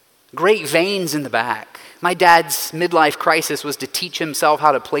 Great veins in the back. My dad's midlife crisis was to teach himself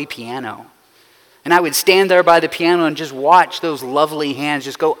how to play piano. And I would stand there by the piano and just watch those lovely hands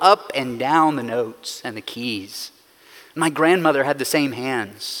just go up and down the notes and the keys. My grandmother had the same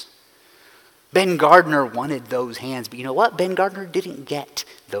hands. Ben Gardner wanted those hands, but you know what? Ben Gardner didn't get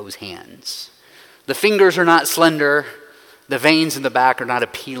those hands. The fingers are not slender, the veins in the back are not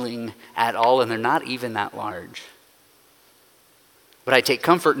appealing at all, and they're not even that large. But I take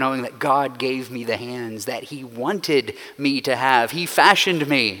comfort knowing that God gave me the hands that he wanted me to have. He fashioned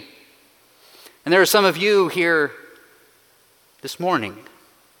me. And there are some of you here this morning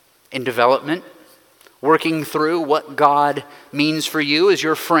in development, working through what God means for you as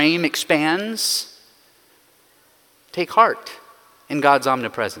your frame expands. Take heart in God's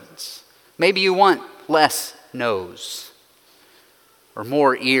omnipresence. Maybe you want less nose or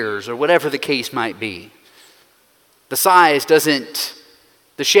more ears or whatever the case might be. The size doesn't,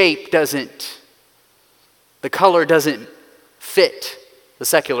 the shape doesn't, the color doesn't fit the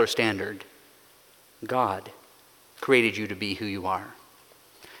secular standard. God created you to be who you are.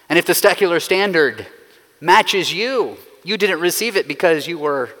 And if the secular standard matches you, you didn't receive it because you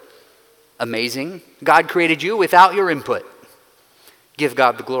were amazing. God created you without your input. Give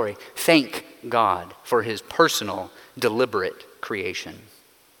God the glory. Thank God for his personal, deliberate creation.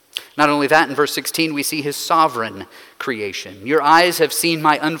 Not only that, in verse 16, we see his sovereign creation. Your eyes have seen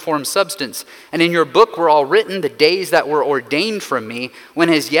my unformed substance, and in your book were all written the days that were ordained from me, when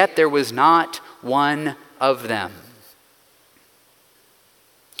as yet there was not one of them.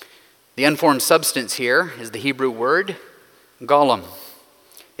 The unformed substance here is the Hebrew word golem.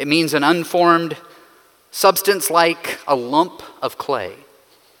 It means an unformed substance like a lump of clay.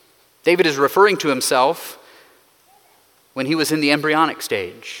 David is referring to himself when he was in the embryonic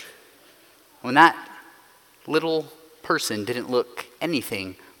stage, when that little person didn't look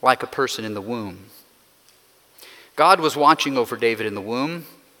anything like a person in the womb. God was watching over David in the womb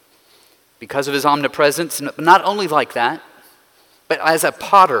because of his omnipresence, and not only like that, but as a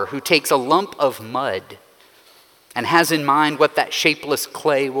potter who takes a lump of mud and has in mind what that shapeless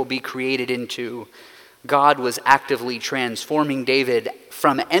clay will be created into, God was actively transforming David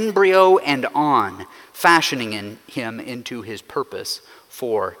from embryo and on, fashioning him into his purpose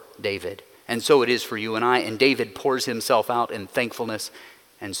for David. And so it is for you and I, and David pours himself out in thankfulness,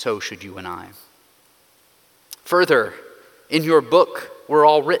 and so should you and I. Further, in your book were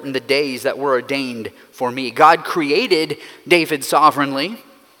all written the days that were ordained for me. God created David sovereignly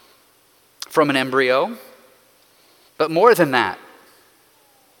from an embryo, but more than that,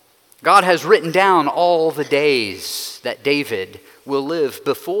 God has written down all the days that David will live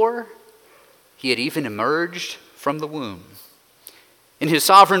before he had even emerged from the womb. In his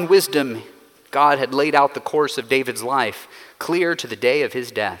sovereign wisdom, God had laid out the course of David's life clear to the day of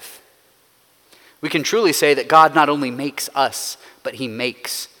his death. We can truly say that God not only makes us, but he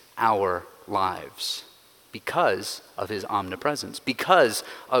makes our lives because of his omnipresence, because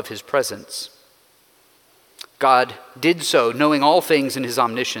of his presence. God did so knowing all things in his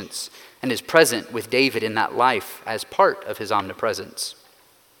omniscience and is present with David in that life as part of his omnipresence.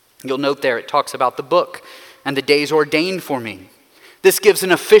 You'll note there it talks about the book and the days ordained for me. This gives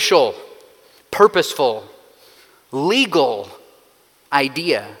an official, purposeful, legal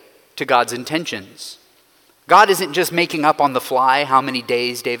idea to God's intentions. God isn't just making up on the fly how many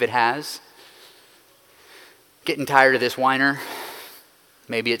days David has. Getting tired of this whiner?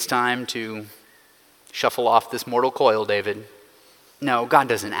 Maybe it's time to shuffle off this mortal coil, David. No, God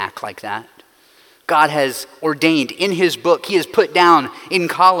doesn't act like that. God has ordained in his book, he has put down in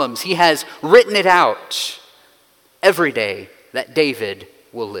columns, he has written it out every day that David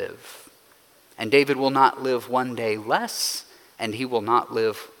will live. And David will not live one day less, and he will not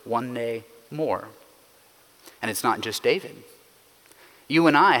live one day more. And it's not just David. You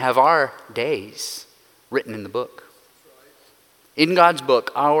and I have our days written in the book. In God's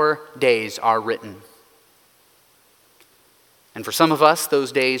book, our days are written. And for some of us,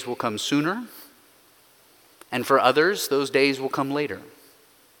 those days will come sooner. And for others, those days will come later.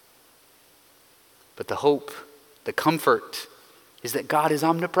 But the hope, the comfort, is that God is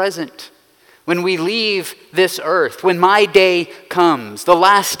omnipresent. When we leave this earth, when my day comes, the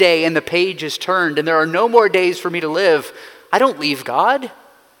last day and the page is turned and there are no more days for me to live, I don't leave God.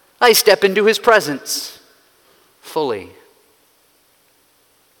 I step into his presence fully.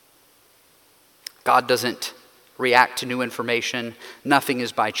 God doesn't react to new information. Nothing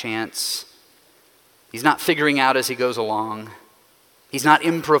is by chance. He's not figuring out as he goes along. He's not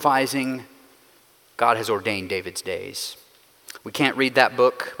improvising. God has ordained David's days. We can't read that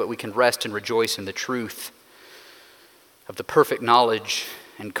book, but we can rest and rejoice in the truth of the perfect knowledge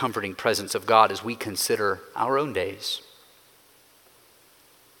and comforting presence of God as we consider our own days.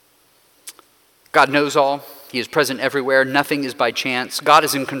 God knows all. He is present everywhere. Nothing is by chance. God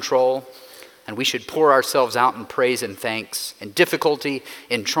is in control, and we should pour ourselves out in praise and thanks. In difficulty,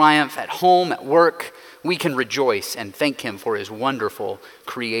 in triumph, at home, at work, we can rejoice and thank him for his wonderful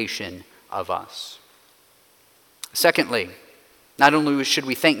creation of us. Secondly, Not only should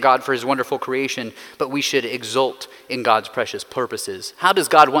we thank God for his wonderful creation, but we should exult in God's precious purposes. How does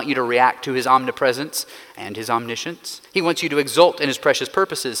God want you to react to his omnipresence and his omniscience? He wants you to exult in his precious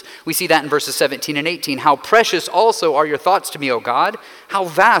purposes. We see that in verses 17 and 18. How precious also are your thoughts to me, O God. How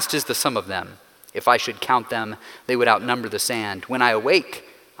vast is the sum of them. If I should count them, they would outnumber the sand. When I awake,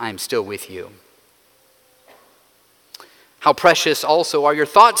 I am still with you. How precious also are your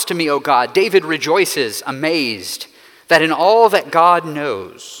thoughts to me, O God. David rejoices, amazed, that in all that God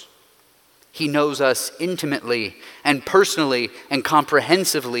knows, he knows us intimately and personally and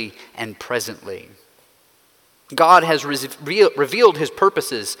comprehensively and presently. God has revealed his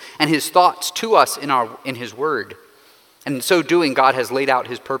purposes and his thoughts to us in his word. And in so doing, God has laid out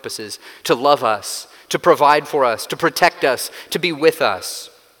his purposes to love us, to provide for us, to protect us, to be with us,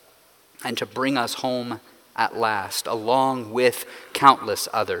 and to bring us home at last, along with countless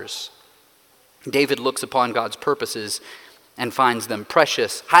others. David looks upon God's purposes and finds them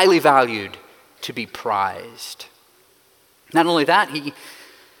precious, highly valued, to be prized. Not only that, he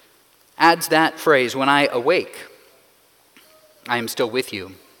adds that phrase, when I awake, I am still with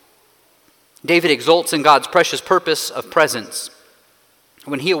you. David exults in God's precious purpose of presence.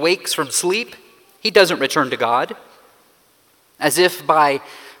 When he awakes from sleep, he doesn't return to God, as if by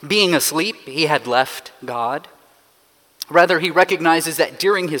being asleep he had left God. Rather, he recognizes that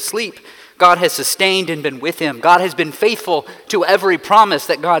during his sleep, God has sustained and been with him. God has been faithful to every promise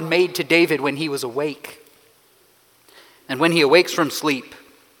that God made to David when he was awake. And when he awakes from sleep,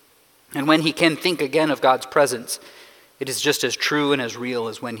 and when he can think again of God's presence, it is just as true and as real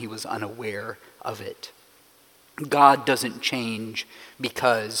as when he was unaware of it. God doesn't change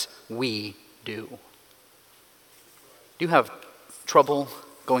because we do. Do you have trouble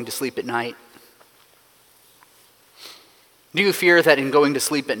going to sleep at night? Do you fear that in going to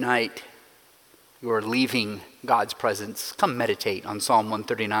sleep at night, you are leaving God's presence? Come meditate on Psalm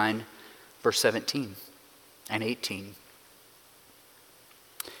 139, verse 17 and 18.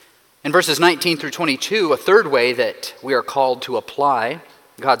 In verses 19 through 22, a third way that we are called to apply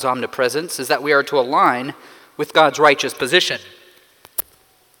God's omnipresence is that we are to align with God's righteous position.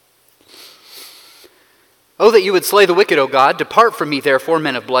 Oh, that you would slay the wicked, O God. Depart from me, therefore,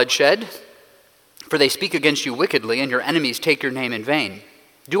 men of bloodshed, for they speak against you wickedly, and your enemies take your name in vain.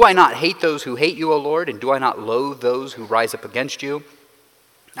 Do I not hate those who hate you, O Lord, and do I not loathe those who rise up against you?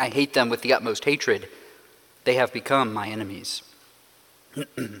 I hate them with the utmost hatred. They have become my enemies.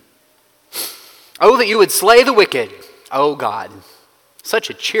 Oh, that you would slay the wicked, O God. Such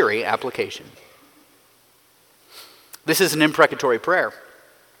a cheery application. This is an imprecatory prayer.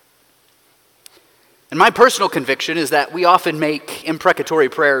 And my personal conviction is that we often make imprecatory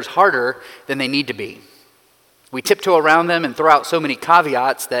prayers harder than they need to be. We tiptoe around them and throw out so many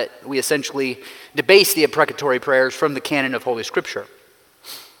caveats that we essentially debase the imprecatory prayers from the canon of Holy Scripture.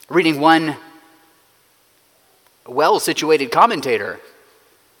 Reading one well-situated commentator,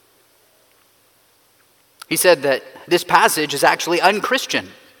 he said that this passage is actually unchristian.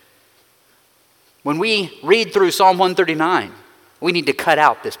 When we read through Psalm 139, we need to cut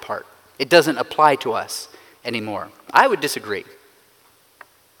out this part. It doesn't apply to us anymore. I would disagree.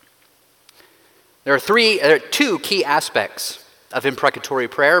 There are two key aspects of imprecatory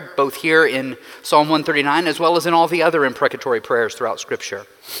prayer, both here in Psalm 139 as well as in all the other imprecatory prayers throughout Scripture.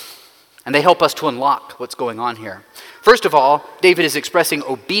 And they help us to unlock what's going on here. First of all, David is expressing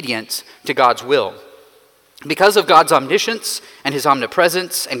obedience to God's will. Because of God's omniscience and his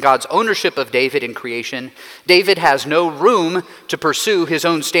omnipresence and God's ownership of David in creation, David has no room to pursue his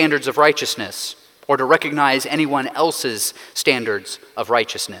own standards of righteousness or to recognize anyone else's standards of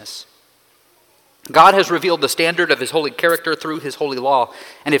righteousness. God has revealed the standard of his holy character through his holy law.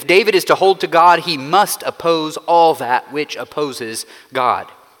 And if David is to hold to God, he must oppose all that which opposes God.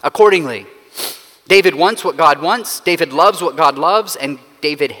 Accordingly, David wants what God wants, David loves what God loves, and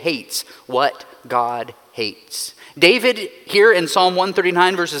David hates what God hates. David, here in Psalm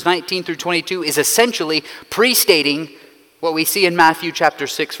 139, verses 19 through 22, is essentially pre-stating what we see in Matthew chapter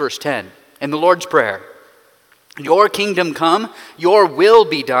 6, verse 10, in the Lord's Prayer. Your kingdom come, your will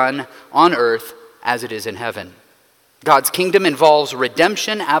be done on earth as it is in heaven. God's kingdom involves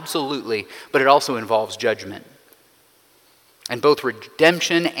redemption, absolutely, but it also involves judgment. And both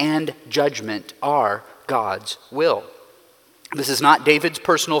redemption and judgment are God's will. This is not David's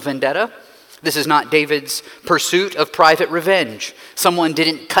personal vendetta. This is not David's pursuit of private revenge. Someone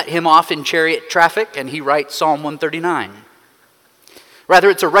didn't cut him off in chariot traffic and he writes Psalm 139. Rather,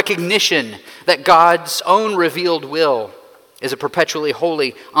 it's a recognition that God's own revealed will is a perpetually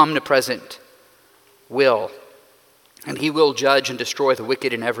holy, omnipresent will. And he will judge and destroy the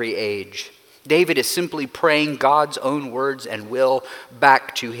wicked in every age. David is simply praying God's own words and will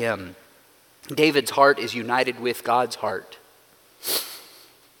back to him. David's heart is united with God's heart.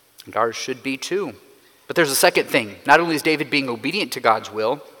 And ours should be too. But there's a second thing. Not only is David being obedient to God's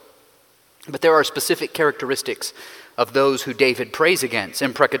will, but there are specific characteristics of those who David prays against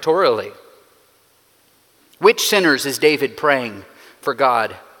imprecatorially. Which sinners is David praying for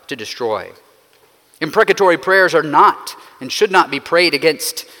God to destroy? Imprecatory prayers are not and should not be prayed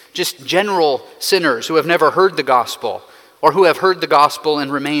against just general sinners who have never heard the gospel or who have heard the gospel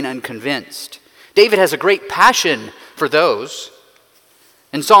and remain unconvinced. David has a great passion for those.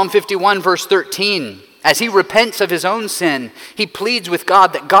 In Psalm 51, verse 13, as he repents of his own sin, he pleads with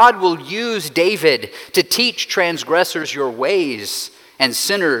God that God will use David to teach transgressors your ways, and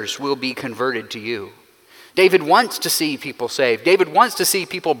sinners will be converted to you. David wants to see people saved. David wants to see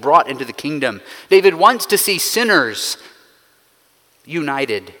people brought into the kingdom. David wants to see sinners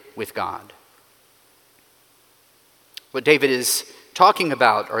united with God. What David is talking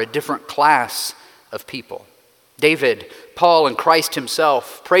about are a different class of people. David, Paul, and Christ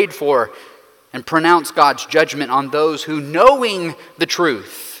himself prayed for and pronounced God's judgment on those who, knowing the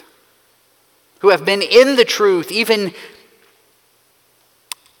truth, who have been in the truth, even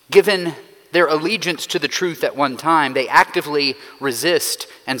given their allegiance to the truth at one time, they actively resist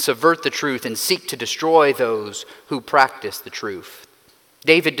and subvert the truth and seek to destroy those who practice the truth.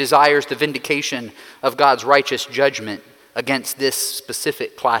 David desires the vindication of God's righteous judgment against this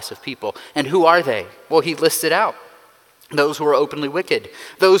specific class of people. And who are they? Well, he lists it out. Those who are openly wicked,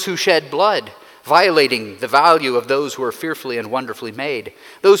 those who shed blood, violating the value of those who are fearfully and wonderfully made,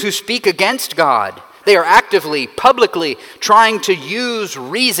 those who speak against God. They are actively, publicly trying to use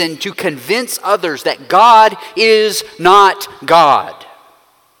reason to convince others that God is not God.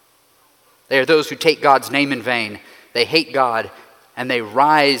 They are those who take God's name in vain. They hate God and they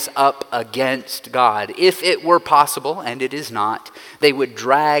rise up against God. If it were possible, and it is not, they would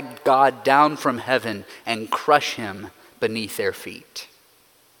drag God down from heaven and crush him beneath their feet.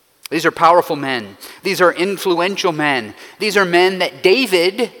 These are powerful men. These are influential men. These are men that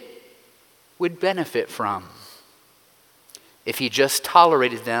David would benefit from if he just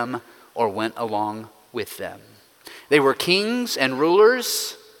tolerated them or went along with them. They were kings and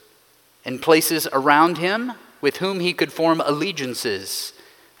rulers in places around him with whom he could form allegiances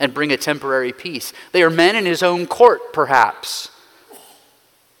and bring a temporary peace. They are men in his own court, perhaps.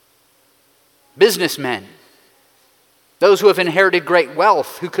 Businessmen. Those who have inherited great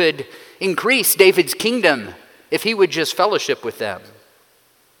wealth, who could increase David's kingdom if he would just fellowship with them.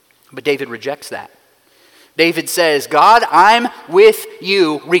 But David rejects that. David says, God, I'm with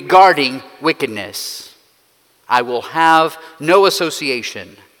you regarding wickedness. I will have no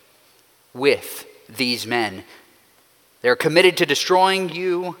association with these men. They're committed to destroying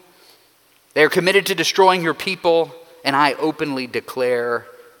you. They're committed to destroying your people, and I openly declare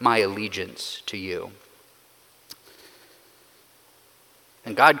my allegiance to you.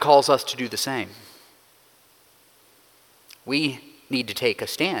 And God calls us to do the same. We need to take a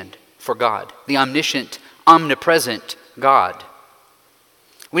stand for God, the omniscient, omnipresent God.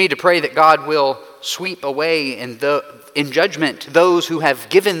 We need to pray that God will sweep away in judgment those who have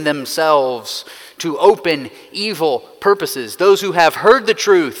given themselves to open evil purposes, those who have heard the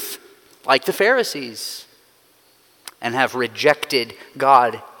truth, like the Pharisees, and have rejected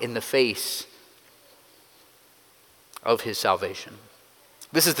God in the face of his salvation.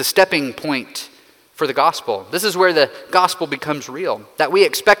 This is the stepping point for the gospel. This is where the gospel becomes real, that we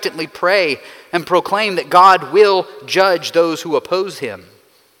expectantly pray and proclaim that God will judge those who oppose him.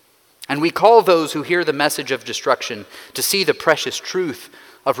 And we call those who hear the message of destruction to see the precious truth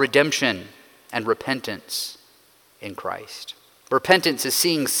of redemption and repentance in Christ. Repentance is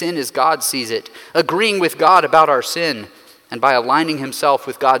seeing sin as God sees it, agreeing with God about our sin, and by aligning himself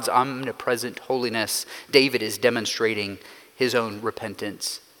with God's omnipresent holiness, David is demonstrating his own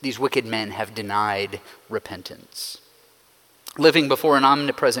repentance. These wicked men have denied repentance. Living before an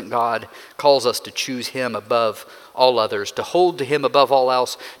omnipresent God calls us to choose him above all others, to hold to him above all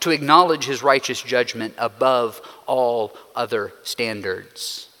else, to acknowledge his righteous judgment above all other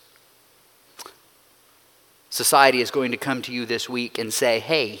standards. Society is going to come to you this week and say,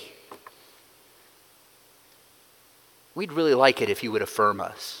 hey, we'd really like it if you would affirm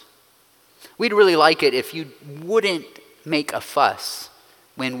us. We'd really like it if you wouldn't make a fuss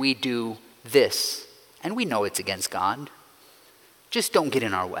when we do this. And we know it's against God. Just don't get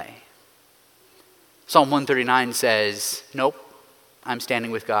in our way. Psalm 139 says, nope, I'm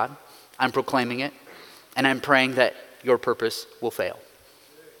standing with God. I'm proclaiming it. And I'm praying that your purpose will fail.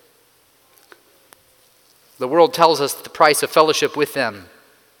 The world tells us the price of fellowship with them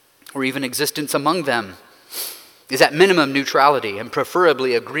or even existence among them is at minimum neutrality and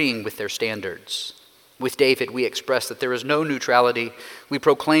preferably agreeing with their standards. With David, we express that there is no neutrality. We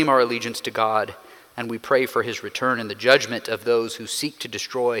proclaim our allegiance to God, and we pray for his return and the judgment of those who seek to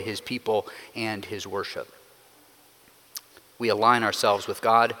destroy his people and his worship. We align ourselves with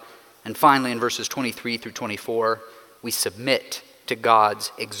God. And finally, in verses 23 through 24, we submit to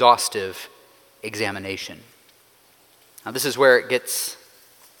God's exhaustive examination. Now, this is where it gets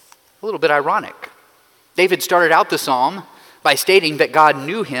a little bit ironic. David started out the psalm by stating that God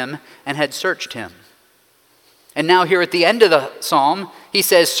knew him and had searched him. And now here at the end of the psalm, he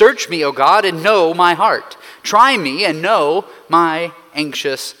says, "Search me, O God, and know my heart. Try me and know my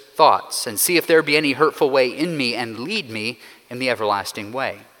anxious thoughts, and see if there be any hurtful way in me, and lead me in the everlasting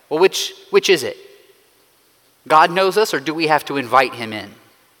way." Well, which is it? God knows us, or do we have to invite him in?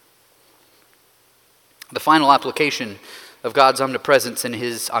 The final application of God's omnipresence and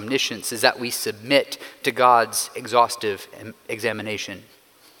his omniscience is that we submit to God's exhaustive examination.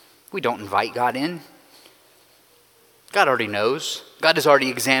 We don't invite God in. God already knows. God is already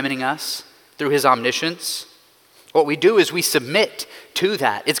examining us through his omniscience. What we do is we submit to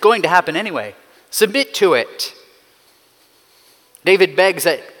that. It's going to happen anyway. Submit to it. David begs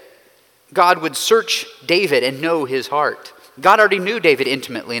that God would search David and know his heart. God already knew David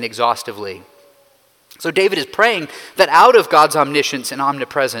intimately and exhaustively. So David is praying that out of God's omniscience and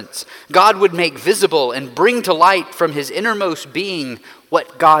omnipresence, God would make visible and bring to light from his innermost being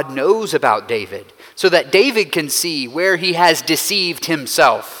what God knows about David, so that David can see where he has deceived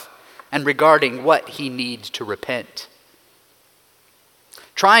himself and regarding what he needs to repent.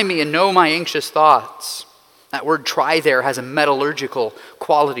 Try me and know my anxious thoughts. That word "try" there has a metallurgical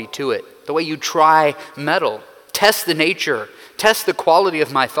quality to it. The way you try metal. Test the nature, test the quality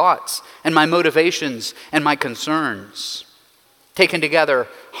of my thoughts and my motivations and my concerns. Taken together,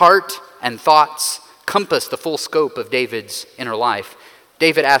 heart and thoughts compass the full scope of David's inner life.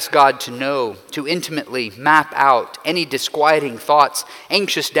 David asked God to know, to intimately map out any disquieting thoughts,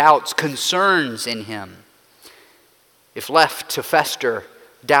 anxious doubts, concerns in him. If left to fester,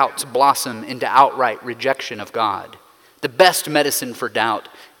 doubts blossom into outright rejection of God. The best medicine for doubt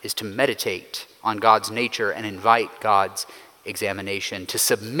is to meditate on God's nature and invite God's examination, to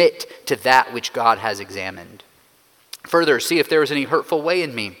submit to that which God has examined. Further, see if there is any hurtful way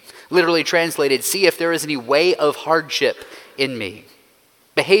in me. Literally translated, see if there is any way of hardship in me.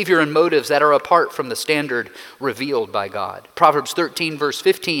 Behavior and motives that are apart from the standard revealed by God. Proverbs 13 verse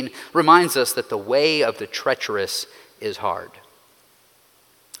 15 reminds us that the way of the treacherous is hard.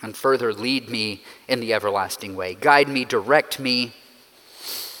 And further, lead me in the everlasting way. Guide me, direct me.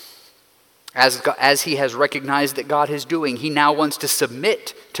 As he has recognized that God is doing, he now wants to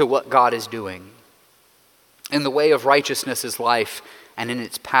submit to what God is doing. In the way of righteousness is life, and in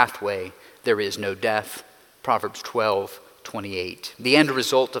its pathway there is no death. Proverbs 12:28. The end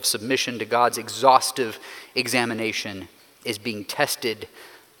result of submission to God's exhaustive examination is being tested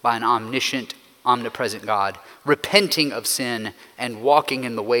by an omniscient, omnipresent God, repenting of sin and walking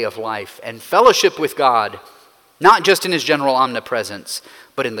in the way of life and fellowship with God, not just in his general omnipresence,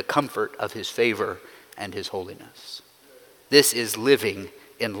 but in the comfort of his favor and his holiness. This is living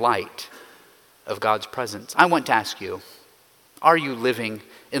in light of God's presence. I want to ask you, are you living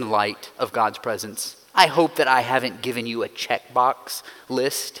in light of God's presence? I hope that I haven't given you a checkbox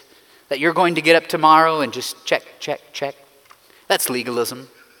list that you're going to get up tomorrow and just check, check, check. That's legalism.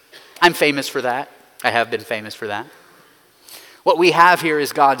 I'm famous for that. I have been famous for that. What we have here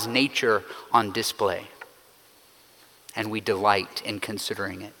is God's nature on display, and we delight in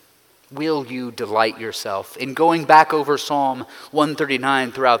considering it. Will you delight yourself in going back over Psalm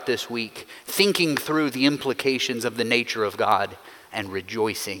 139 throughout this week, thinking through the implications of the nature of God and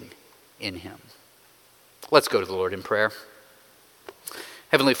rejoicing in him? Let's go to the Lord in prayer.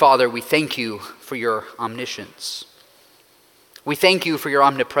 Heavenly Father, we thank you for your omniscience. We thank you for your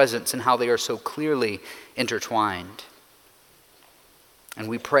omnipresence and how they are so clearly intertwined. And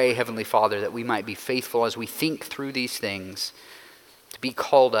we pray, Heavenly Father, that we might be faithful as we think through these things, to be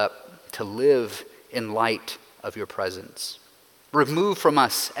called up to live in light of your presence. Remove from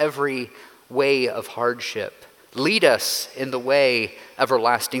us every way of hardship. Lead us in the way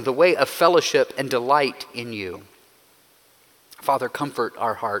everlasting, the way of fellowship and delight in you. Father, comfort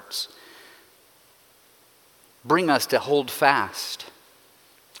our hearts. Bring us to hold fast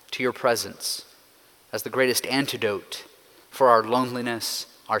to your presence as the greatest antidote for our loneliness,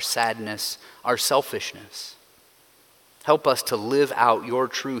 our sadness, our selfishness. Help us to live out your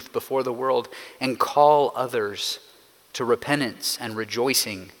truth before the world and call others to repentance and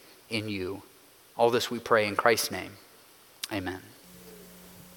rejoicing in you. All this we pray in Christ's name. Amen.